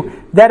unto you,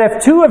 that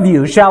if two of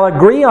you shall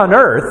agree on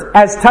earth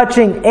as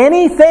touching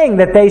anything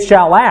that they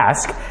shall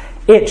ask,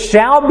 it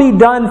shall be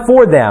done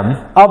for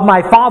them of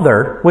my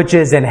Father which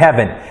is in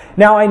heaven.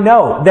 Now I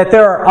know that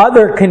there are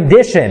other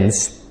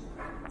conditions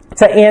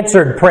to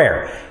answered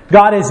prayer.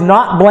 God is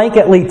not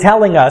blanketly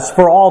telling us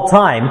for all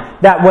time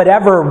that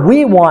whatever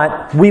we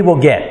want, we will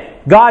get.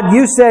 God,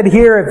 you said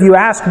here, if you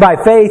ask by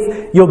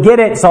faith, you'll get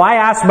it. So I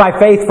asked by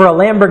faith for a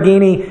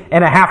Lamborghini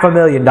and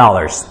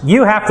 $500,000.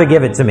 You have to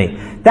give it to me.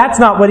 That's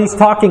not what he's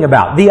talking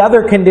about. The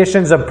other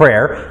conditions of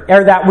prayer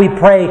are that we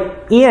pray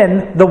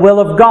in the will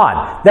of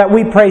God, that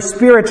we pray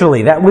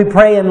spiritually, that we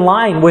pray in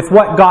line with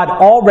what God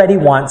already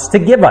wants to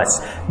give us.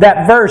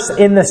 That verse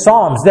in the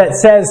Psalms that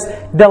says,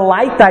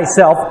 delight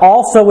thyself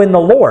also in the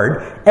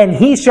Lord, and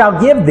He shall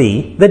give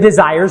thee the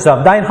desires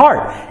of thine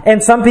heart.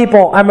 And some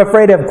people, I'm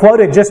afraid, have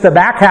quoted just the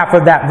back half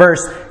of that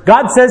verse.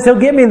 God says He'll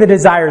give me the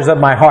desires of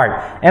my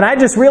heart. And I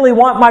just really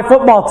want my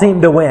football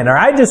team to win, or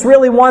I just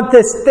really want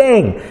this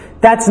thing.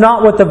 That's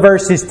not what the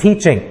verse is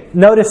teaching.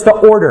 Notice the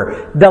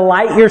order.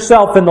 Delight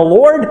yourself in the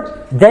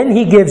Lord, then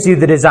He gives you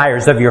the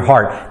desires of your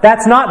heart.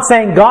 That's not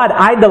saying, God,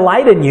 I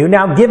delight in you,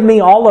 now give me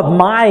all of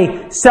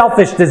my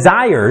selfish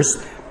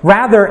desires.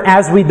 Rather,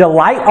 as we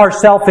delight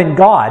ourselves in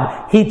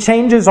God, He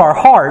changes our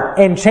heart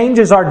and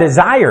changes our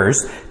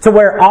desires to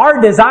where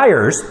our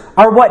desires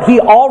are what He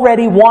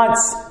already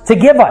wants to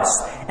give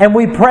us. And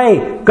we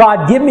pray,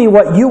 God, give me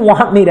what you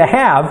want me to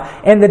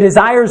have. And the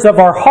desires of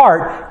our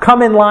heart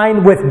come in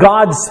line with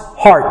God's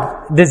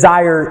heart's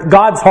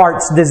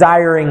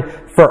desiring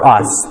for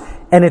us.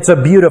 And it's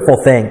a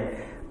beautiful thing.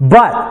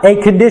 But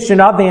a condition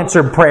of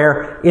answered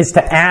prayer is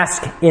to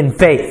ask in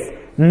faith.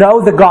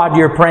 Know the God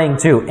you're praying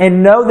to,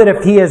 and know that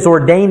if He has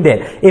ordained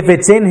it, if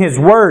it's in His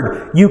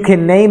Word, you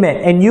can name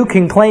it and you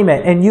can claim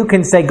it and you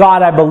can say,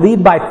 God, I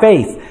believe by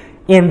faith.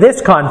 In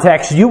this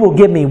context, you will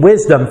give me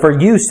wisdom, for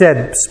you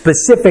said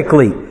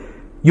specifically,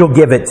 you'll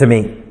give it to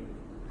me.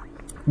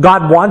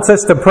 God wants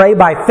us to pray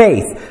by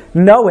faith,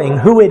 knowing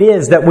who it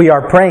is that we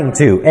are praying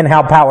to and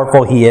how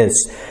powerful He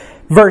is.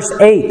 Verse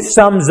 8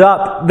 sums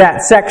up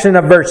that section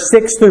of verse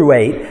 6 through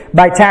 8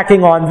 by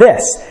tacking on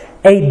this.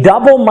 A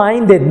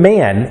double-minded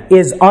man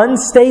is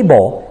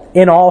unstable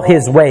in all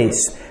his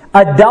ways.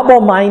 A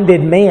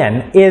double-minded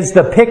man is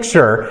the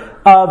picture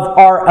of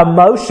our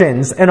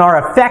emotions and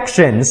our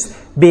affections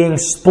being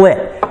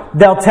split.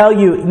 They'll tell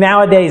you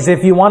nowadays,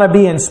 if you want to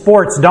be in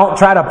sports, don't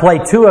try to play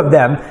two of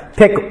them.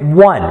 Pick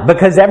one,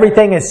 because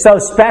everything is so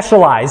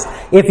specialized.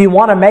 If you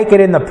want to make it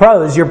in the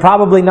pros, you're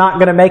probably not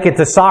going to make it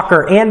to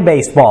soccer and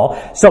baseball.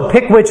 So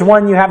pick which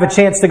one you have a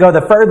chance to go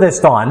the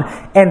furthest on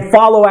and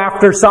follow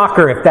after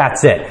soccer if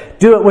that's it.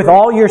 Do it with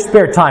all your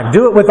spare time.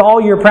 Do it with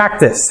all your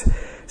practice.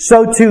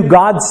 So too,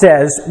 God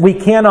says we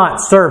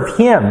cannot serve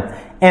Him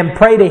and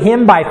pray to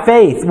Him by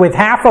faith with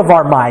half of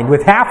our mind,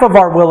 with half of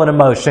our will and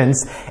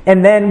emotions,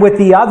 and then with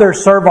the other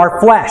serve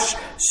our flesh,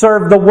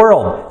 serve the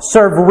world,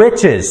 serve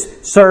riches,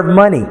 serve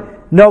money.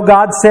 No,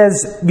 God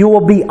says you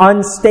will be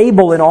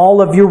unstable in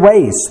all of your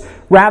ways.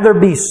 Rather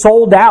be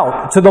sold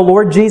out to the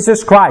Lord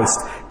Jesus Christ,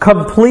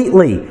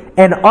 completely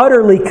and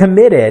utterly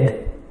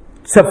committed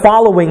to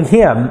following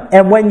Him.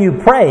 And when you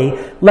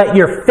pray, let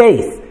your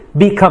faith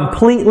be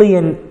completely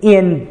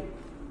in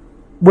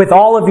with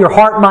all of your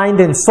heart, mind,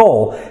 and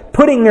soul,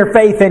 putting your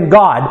faith in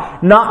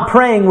God, not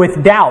praying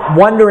with doubt,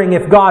 wondering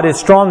if God is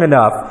strong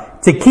enough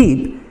to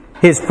keep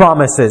His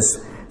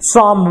promises.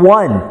 Psalm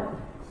 1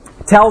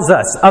 tells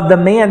us of the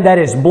man that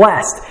is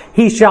blessed.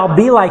 He shall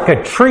be like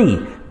a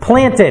tree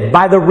planted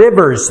by the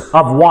rivers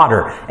of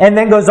water. And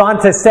then goes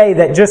on to say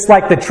that just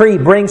like the tree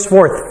brings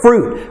forth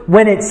fruit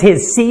when it's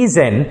his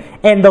season,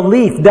 and the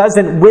leaf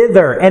doesn't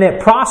wither and it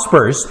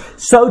prospers,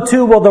 so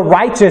too will the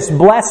righteous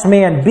blessed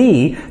man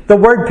be. The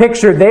word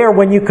picture there,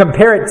 when you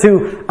compare it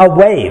to a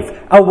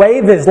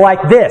wave is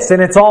like this,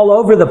 and it's all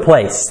over the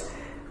place.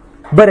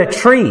 But a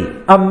tree,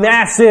 a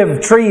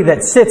massive tree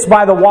that sits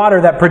by the water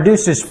that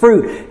produces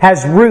fruit,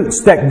 has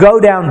roots that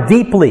go down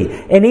deeply.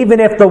 And even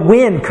if the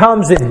wind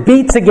comes, it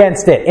beats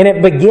against it and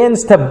it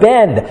begins to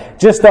bend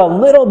just a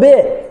little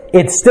bit.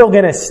 it's still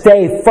going to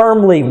stay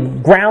firmly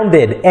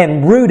grounded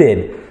and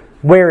rooted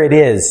where it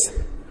is.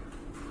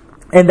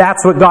 And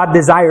that's what God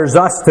desires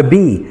us to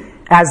be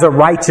as a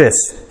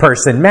righteous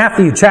person.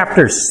 Matthew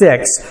chapter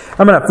 6.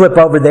 I'm going to flip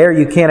over there.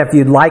 You can if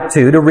you'd like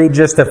to read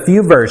just a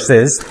few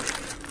verses.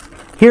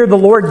 Here the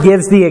Lord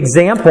gives the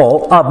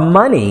example of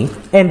money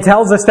and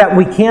tells us that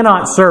we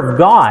cannot serve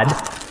God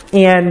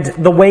and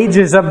the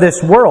wages of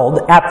this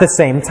world at the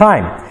same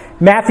time.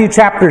 Matthew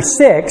chapter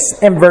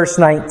 6 and verse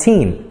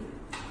 19.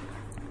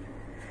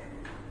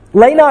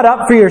 Lay not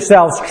up for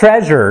yourselves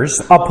treasures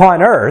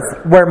upon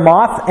earth, where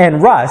moth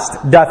and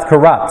rust doth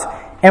corrupt,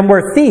 and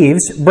where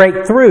thieves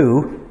break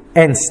through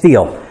and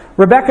steal.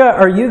 Rebecca,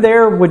 are you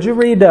there? Would you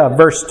read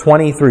verse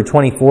 20 through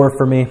 24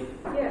 for me?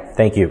 Yes.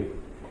 Thank you.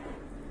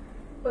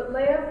 But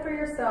lay up for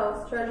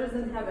yourselves treasures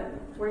in heaven,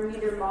 where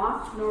neither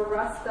moth nor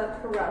rust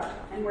doth corrupt,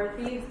 and where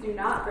thieves do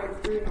not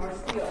break through nor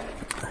steal.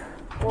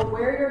 For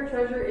where your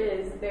treasure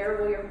is, there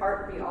will your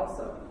heart be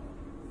also.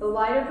 The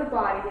light of the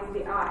body is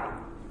the eye.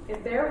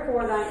 If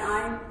therefore thine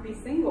eye be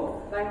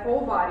single, thy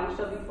whole body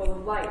shall be full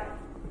of light.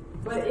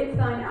 But if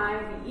thine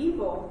eye be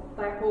evil,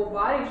 thy whole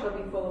body shall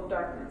be full of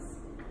darkness.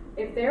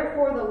 If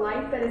therefore the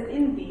light that is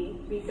in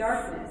thee be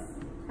darkness,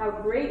 how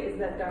great is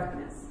that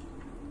darkness?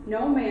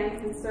 No man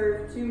can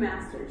serve two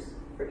masters,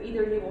 for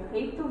either he will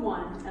hate the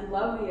one and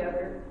love the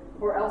other,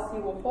 or else he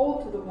will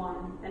hold to the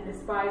one and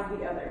despise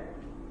the other.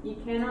 Ye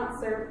cannot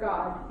serve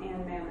God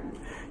and mammon.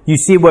 You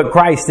see what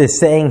Christ is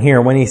saying here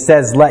when he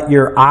says, let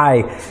your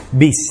eye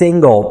be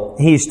single.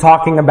 He's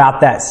talking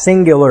about that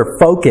singular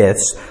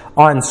focus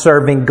on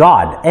serving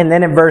God. And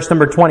then in verse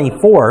number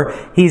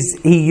 24, he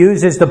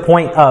uses the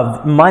point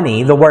of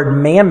money. The word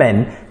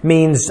mammon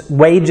means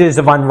wages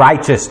of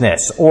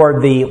unrighteousness,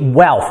 or the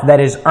wealth that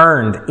is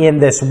earned in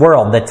this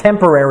world, the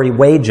temporary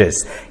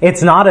wages.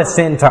 It's not a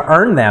sin to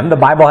earn them. The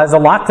Bible has a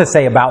lot to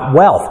say about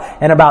wealth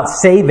and about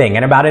saving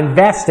and about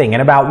investing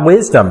and about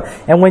wisdom.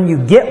 And when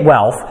you get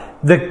wealth,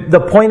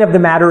 the point of the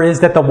matter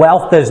is that the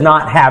wealth does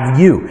not have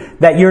you,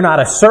 that you're not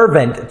a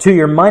servant to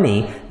your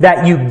money,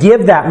 that you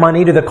give that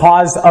money to the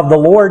cause of the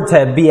Lord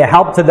to be a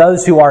help to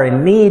those who are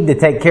in need, to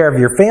take care of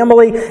your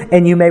family,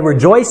 and you may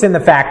rejoice in the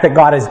fact that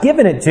God has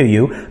given it to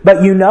you,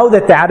 but you know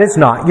that that is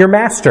not your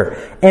master.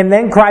 And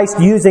then Christ,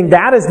 using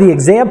that as the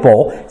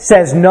example,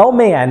 says no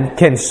man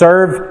can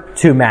serve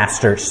two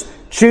masters.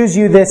 Choose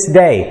you this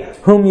day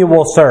whom you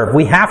will serve.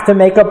 We have to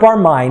make up our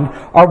mind,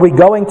 are we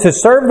going to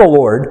serve the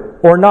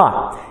Lord or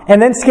not?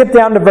 And then skip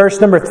down to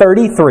verse number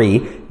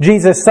 33.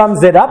 Jesus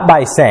sums it up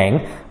by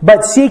saying,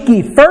 but seek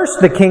ye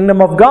first the kingdom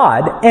of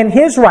God and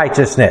his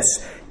righteousness,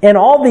 and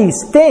all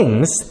these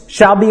things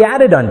shall be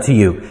added unto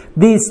you.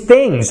 These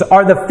things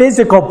are the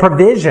physical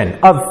provision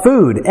of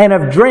food and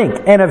of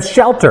drink and of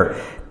shelter.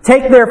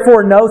 Take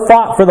therefore no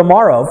thought for the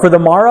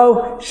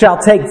morrow shall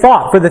take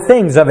thought for the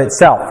things of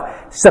itself.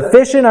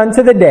 Sufficient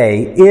unto the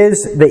day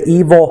is the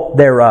evil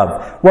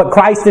thereof. What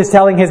Christ is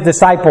telling his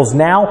disciples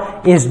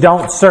now is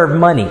don't serve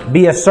money.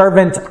 Be a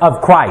servant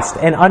of Christ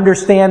and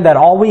understand that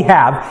all we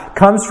have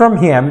comes from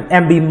him,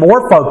 and be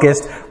more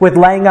focused with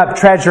laying up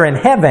treasure in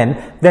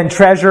heaven than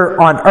treasure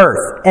on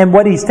earth. And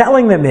what he's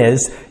telling them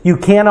is you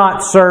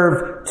cannot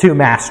serve two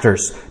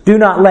masters. Do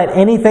not let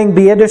anything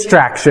be a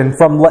distraction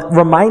from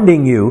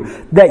reminding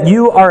you that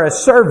you are a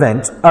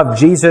servant of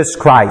Jesus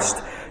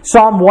Christ.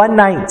 Psalm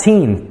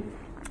 119,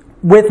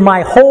 with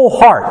my whole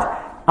heart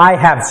I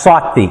have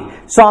sought thee.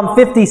 Psalm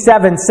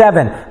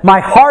 57:7, my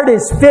heart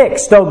is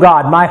fixed, O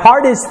God, my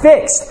heart is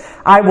fixed.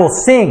 I will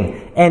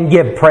sing and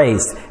give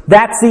praise.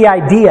 That's the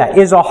idea,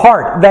 is a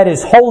heart that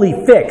is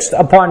wholly fixed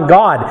upon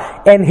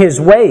God and his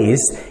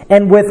ways,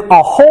 and with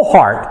a whole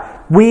heart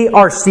we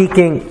are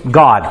seeking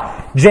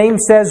God.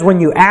 James says when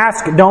you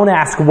ask, don't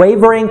ask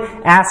wavering,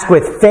 ask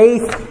with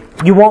faith.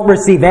 You won't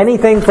receive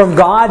anything from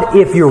God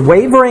if you're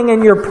wavering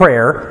in your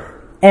prayer.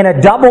 And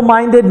a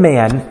double-minded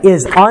man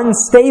is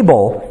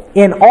unstable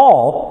in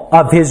all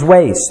of his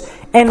ways.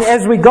 And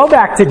as we go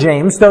back to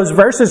James, those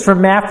verses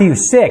from Matthew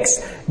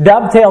 6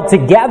 dovetail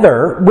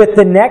together with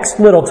the next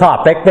little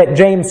topic that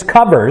James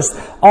covers.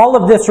 All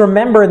of this,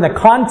 remember, in the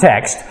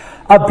context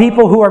of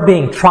people who are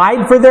being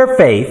tried for their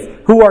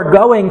faith, who are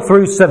going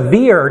through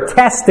severe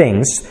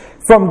testings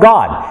from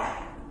God.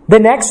 The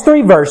next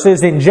three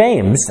verses in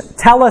James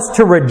tell us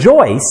to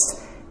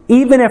rejoice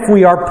even if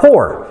we are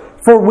poor.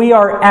 For we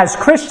are, as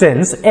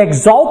Christians,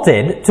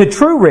 exalted to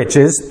true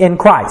riches in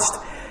Christ.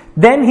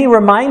 Then he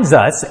reminds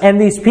us, and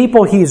these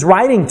people he's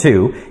writing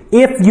to,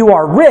 if you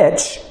are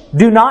rich,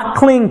 do not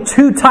cling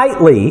too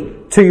tightly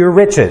to your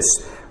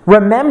riches.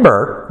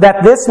 Remember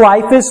that this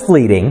life is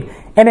fleeting,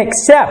 and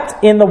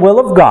accept in the will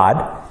of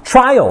God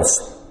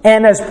trials.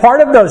 And as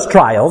part of those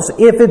trials,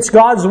 if it's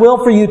God's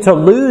will for you to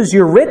lose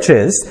your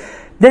riches,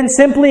 then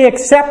simply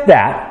accept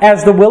that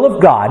as the will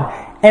of God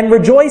and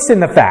rejoice in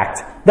the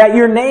fact that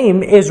your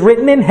name is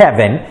written in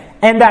heaven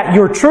and that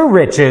your true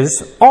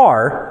riches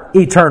are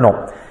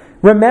eternal.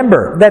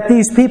 Remember that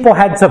these people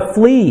had to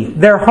flee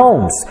their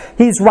homes.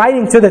 He's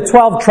writing to the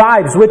 12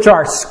 tribes which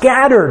are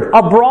scattered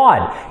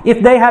abroad.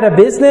 If they had a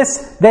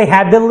business, they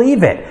had to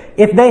leave it.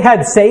 If they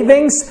had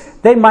savings,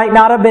 they might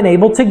not have been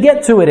able to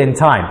get to it in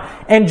time.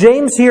 And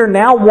James here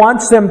now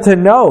wants them to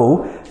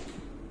know,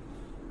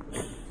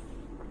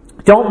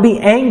 don't be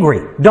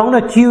angry. Don't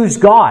accuse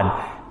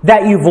God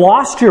that you've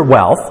lost your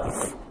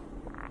wealth.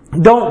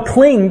 Don't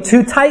cling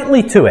too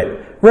tightly to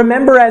it.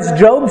 Remember, as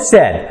Job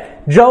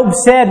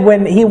said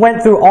when he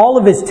went through all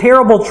of his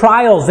terrible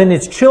trials and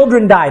his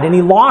children died and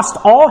he lost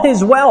all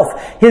his wealth,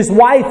 his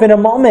wife, in a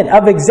moment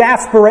of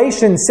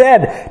exasperation,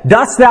 said,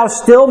 "Dost thou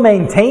still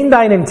maintain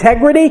thine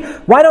integrity?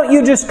 Why don't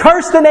you just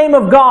curse the name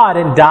of God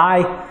and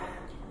die?"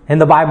 And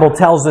the Bible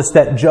tells us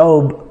that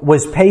Job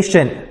was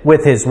patient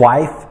with his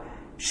wife.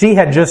 She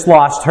had just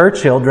lost her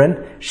children.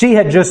 She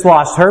had just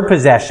lost her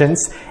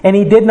possessions. And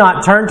he did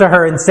not turn to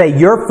her and say,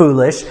 "You're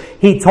foolish."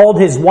 He told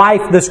his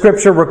wife, the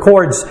scripture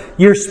records,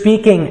 "You're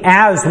speaking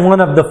as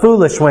one of the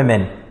foolish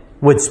women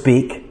would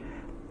speak."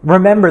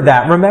 Remember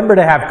that. Remember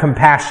to have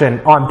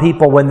compassion on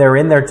people when they're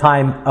in their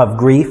time of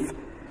grief,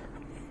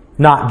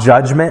 not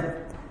judgment.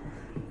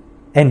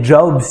 And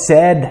Job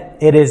said,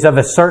 "It is of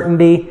a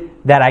certainty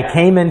that I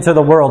came into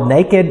the world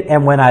naked,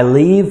 and when I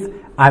leave,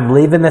 I'm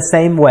leaving the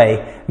same way."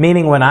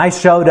 Meaning when I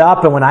showed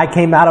up and when I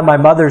came out of my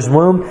mother's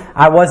womb,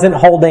 I wasn't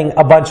holding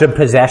a bunch of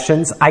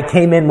possessions. I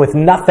came in with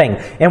nothing.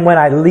 And when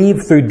I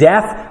leave through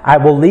death, I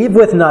will leave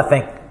with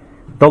nothing.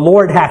 The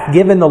Lord hath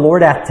given, the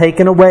Lord hath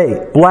taken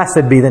away.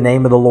 Blessed be the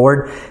name of the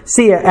Lord.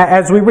 See,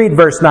 as we read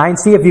verse 9,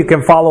 see if you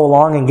can follow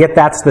along and get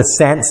that's the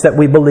sense that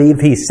we believe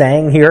he's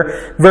saying here.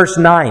 Verse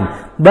 9,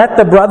 "Let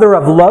the brother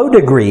of low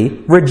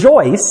degree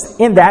rejoice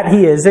in that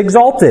he is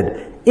exalted."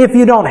 If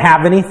you don't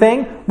have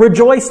anything,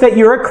 rejoice that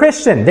you're a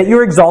Christian, that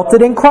you're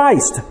exalted in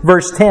Christ.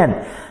 Verse 10,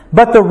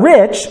 "But the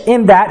rich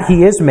in that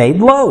he is made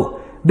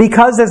low,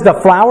 because as the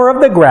flower of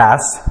the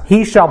grass,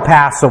 he shall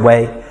pass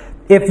away."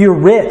 If you're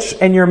rich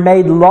and you're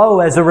made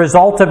low as a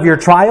result of your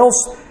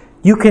trials,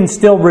 you can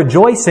still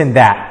rejoice in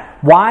that.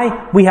 Why?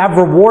 We have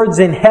rewards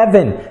in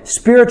heaven,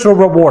 spiritual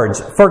rewards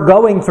for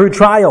going through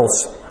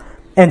trials.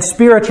 And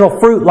spiritual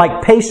fruit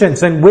like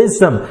patience and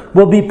wisdom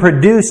will be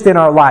produced in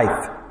our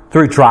life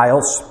through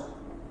trials.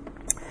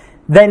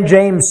 Then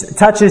James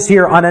touches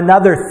here on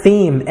another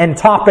theme and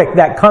topic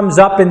that comes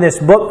up in this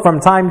book from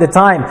time to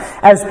time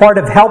as part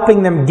of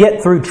helping them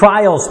get through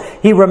trials.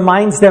 He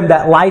reminds them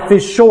that life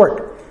is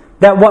short,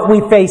 that what we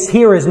face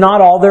here is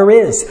not all there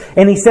is.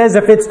 And he says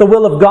if it's the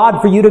will of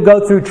God for you to go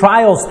through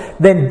trials,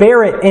 then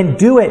bear it and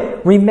do it,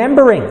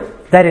 remembering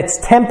that it's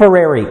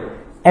temporary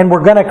and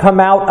we're going to come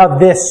out of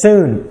this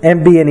soon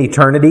and be in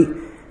eternity.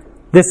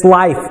 This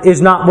life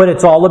is not what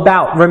it's all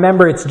about.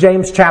 Remember, it's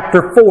James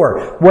chapter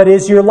 4. What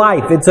is your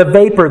life? It's a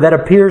vapor that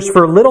appears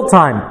for a little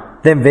time,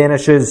 then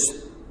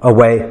vanishes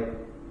away.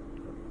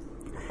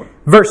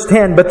 Verse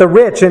 10, "But the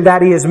rich in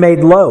that he is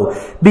made low,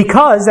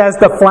 because as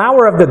the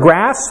flower of the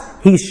grass,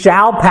 he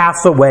shall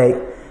pass away.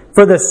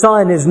 For the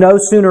sun is no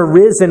sooner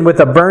risen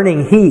with a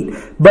burning heat,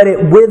 but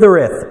it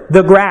withereth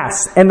the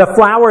grass, and the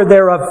flower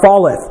thereof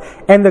falleth,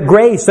 and the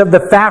grace of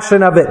the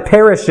fashion of it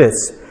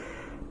perishes.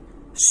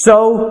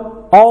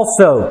 So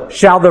also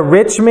shall the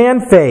rich man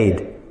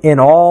fade in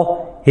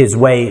all his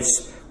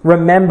ways."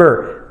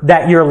 Remember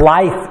that your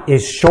life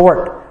is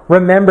short.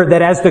 Remember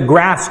that as the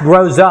grass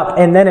grows up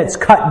and then it's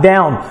cut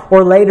down,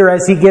 or later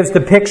as he gives the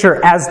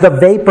picture, as the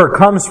vapor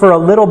comes for a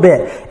little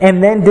bit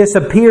and then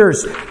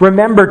disappears.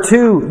 Remember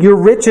too,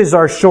 your riches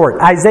are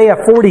short. Isaiah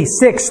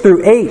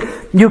 46:8.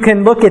 You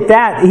can look at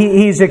that.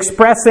 He's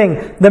expressing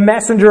the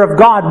messenger of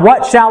God.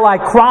 "What shall I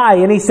cry?"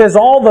 And he says,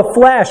 "All the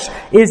flesh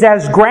is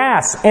as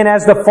grass, and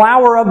as the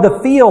flower of the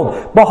field.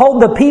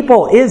 Behold, the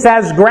people is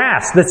as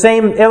grass." The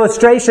same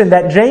illustration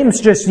that James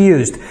just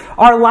used.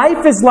 Our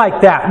life is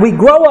like that. We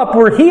grow up,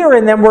 we're here,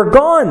 and then we're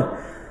gone.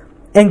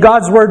 And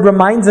God's Word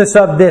reminds us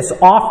of this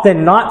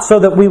often, not so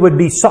that we would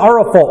be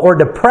sorrowful or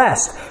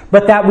depressed,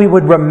 but that we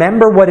would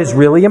remember what is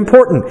really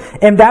important.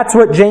 And that's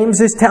what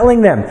James is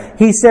telling them.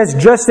 He says,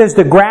 just as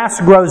the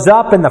grass grows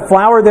up and the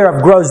flower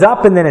thereof grows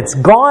up and then it's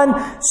gone,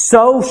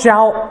 so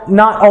shall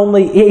not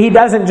only, he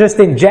doesn't just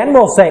in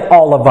general say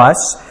all of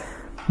us,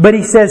 but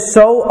he says,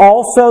 so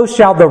also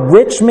shall the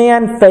rich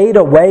man fade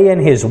away in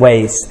his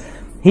ways.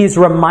 He's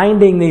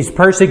reminding these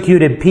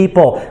persecuted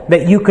people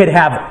that you could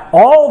have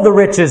all the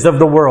riches of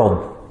the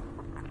world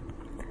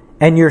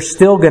and you're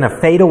still going to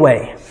fade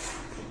away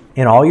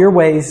in all your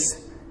ways,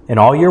 in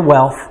all your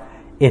wealth.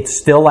 It's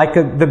still like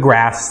the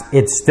grass.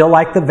 It's still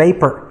like the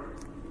vapor.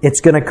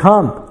 It's going to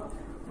come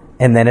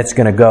and then it's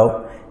going to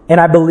go.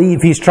 And I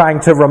believe he's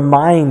trying to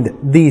remind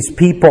these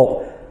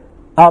people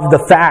of the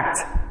fact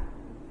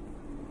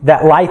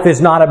that life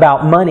is not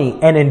about money,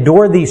 and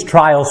endure these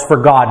trials for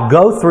God.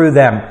 Go through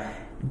them.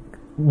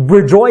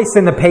 Rejoice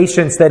in the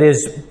patience that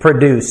is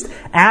produced.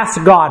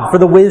 Ask God for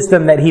the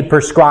wisdom that He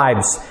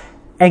prescribes.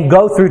 And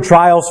go through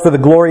trials for the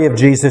glory of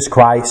Jesus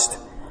Christ.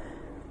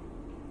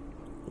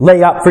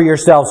 Lay up for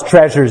yourselves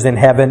treasures in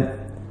heaven.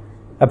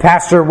 A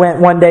pastor went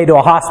one day to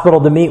a hospital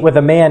to meet with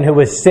a man who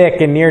was sick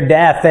and near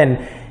death, and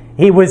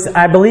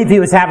I believe he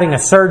was having a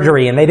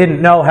surgery, and they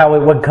didn't know how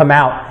it would come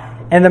out.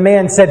 And the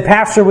man said,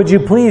 "Pastor, would you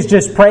please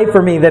just pray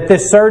for me that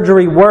this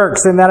surgery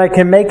works and that I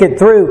can make it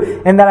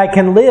through and that I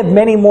can live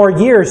many more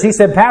years?" He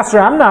said, "Pastor,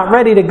 I'm not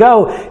ready to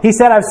go." He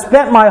said, "I've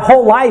spent my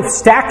whole life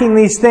stacking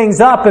these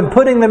things up and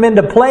putting them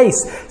into place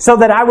so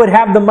that I would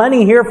have the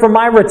money here for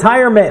my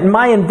retirement and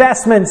my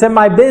investments and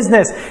my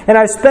business. And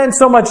I've spent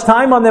so much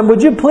time on them.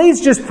 Would you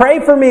please just pray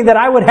for me that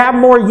I would have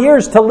more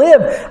years to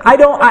live?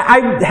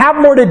 I have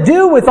more to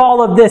do with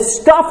all of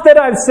this stuff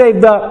that I've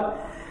saved up."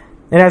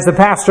 And as the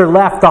pastor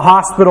left the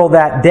hospital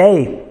that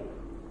day,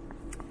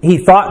 he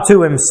thought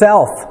to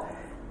himself,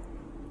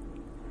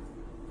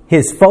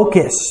 his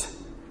focus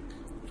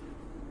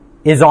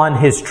is on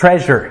his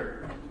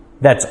treasure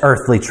that's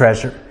earthly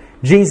treasure.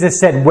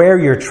 Jesus said, "Where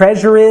your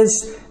treasure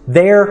is,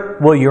 there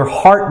will your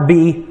heart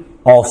be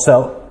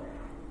also."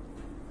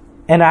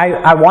 And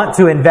I want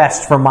to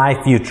invest for my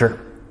future.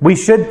 We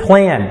should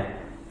plan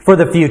for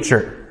the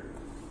future.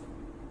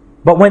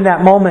 But when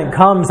that moment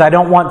comes, I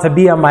don't want to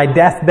be on my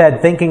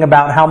deathbed thinking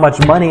about how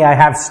much money I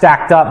have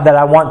stacked up that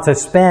I want to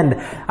spend.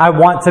 I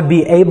want to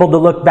be able to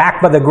look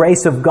back by the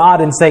grace of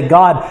God and say,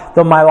 "God,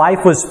 though my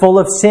life was full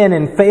of sin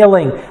and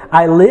failing,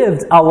 I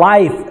lived a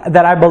life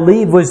that I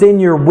believe was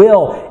in your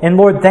will. And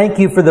Lord, thank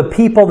you for the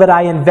people that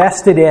I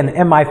invested in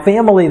and my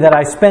family that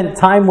I spent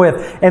time with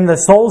and the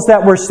souls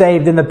that were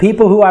saved and the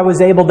people who I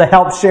was able to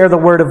help share the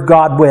Word of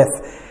God with."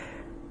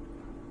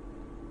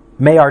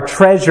 May our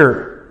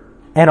treasure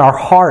and our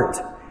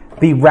heart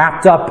be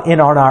wrapped up in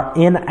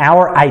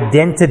our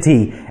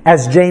identity,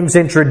 as James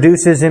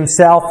introduces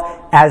himself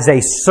as a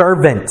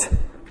servant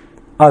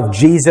of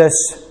Jesus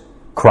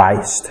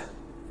Christ.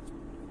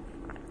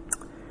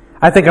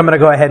 I think I'm going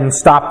to go ahead and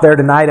stop there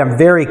tonight. I'm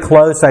very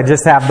close. I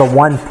just have the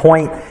one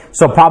point.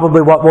 So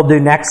probably what we'll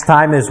do next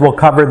time is we'll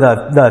cover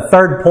the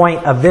third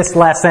point of this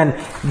lesson,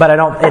 but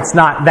it's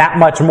not that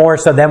much more.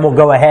 So then we'll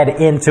go ahead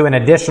into an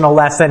additional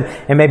lesson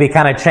and maybe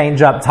kind of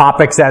change up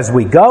topics as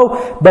we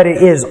go. But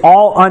it is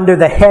all under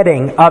the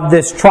heading of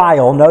this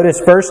trial.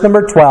 Notice verse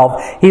number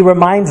 12. He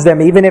reminds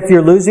them, even if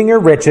you're losing your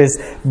riches,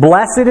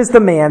 blessed is the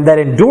man that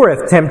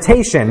endureth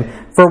temptation,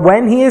 for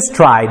when he is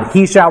tried,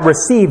 he shall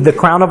receive the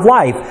crown of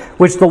life,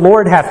 which the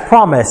Lord hath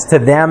promised to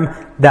them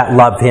that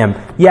love him.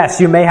 Yes,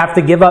 you may have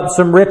to give up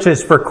some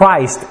riches for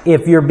Christ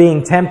if you're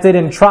being tempted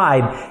and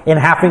tried and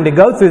having to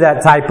go through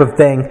that type of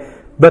thing.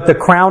 But the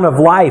crown of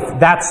life,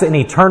 that's an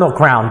eternal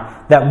crown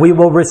that we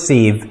will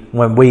receive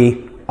when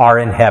we are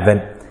in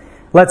heaven.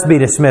 Let's be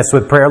dismissed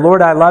with prayer.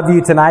 Lord, I love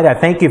you tonight. I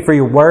thank you for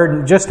your word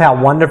and just how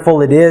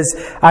wonderful it is.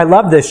 I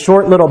love this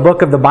short little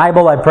book of the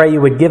Bible. I pray you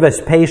would give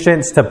us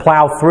patience to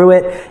plow through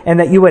it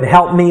and that you would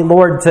help me,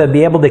 Lord, to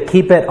be able to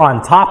keep it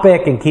on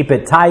topic and keep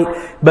it tight,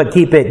 but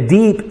keep it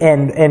deep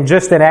and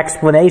just an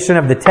explanation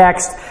of the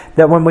text,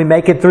 that when we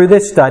make it through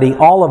this study,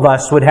 all of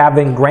us would have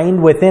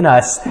ingrained within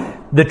us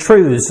the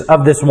truths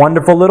of this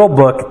wonderful little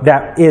book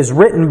that is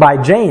written by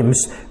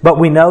James, but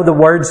we know the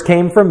words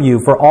came from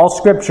you, for all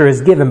Scripture is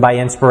given by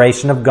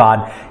inspiration of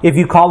God. If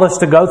you call us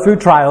to go through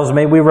trials,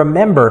 may we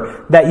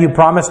remember that you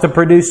promise to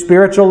produce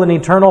spiritual and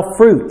eternal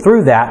fruit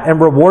through that and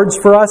rewards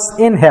for us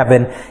in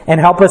heaven, and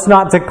help us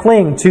not to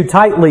cling too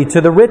tightly to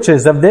the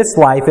riches of this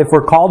life. If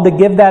we're called to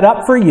give that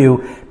up for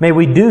you, may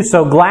we do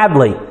so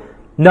gladly,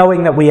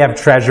 knowing that we have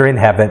treasure in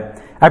heaven.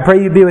 I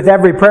pray you be with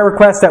every prayer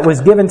request that was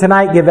given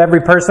tonight. Give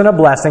every person a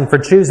blessing for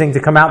choosing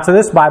to come out to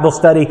this Bible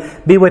study.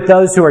 Be with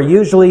those who are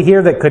usually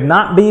here that could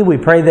not be. We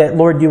pray that,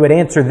 Lord, you would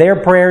answer their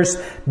prayers.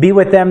 Be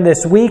with them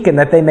this week and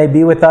that they may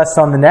be with us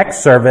on the next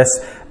service.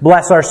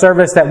 Bless our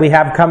service that we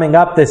have coming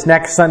up this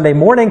next Sunday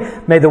morning.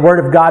 May the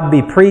Word of God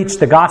be preached,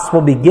 the gospel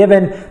be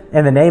given,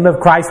 and the name of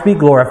Christ be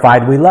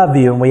glorified. We love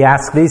you and we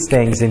ask these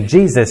things in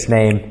Jesus'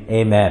 name.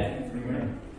 Amen.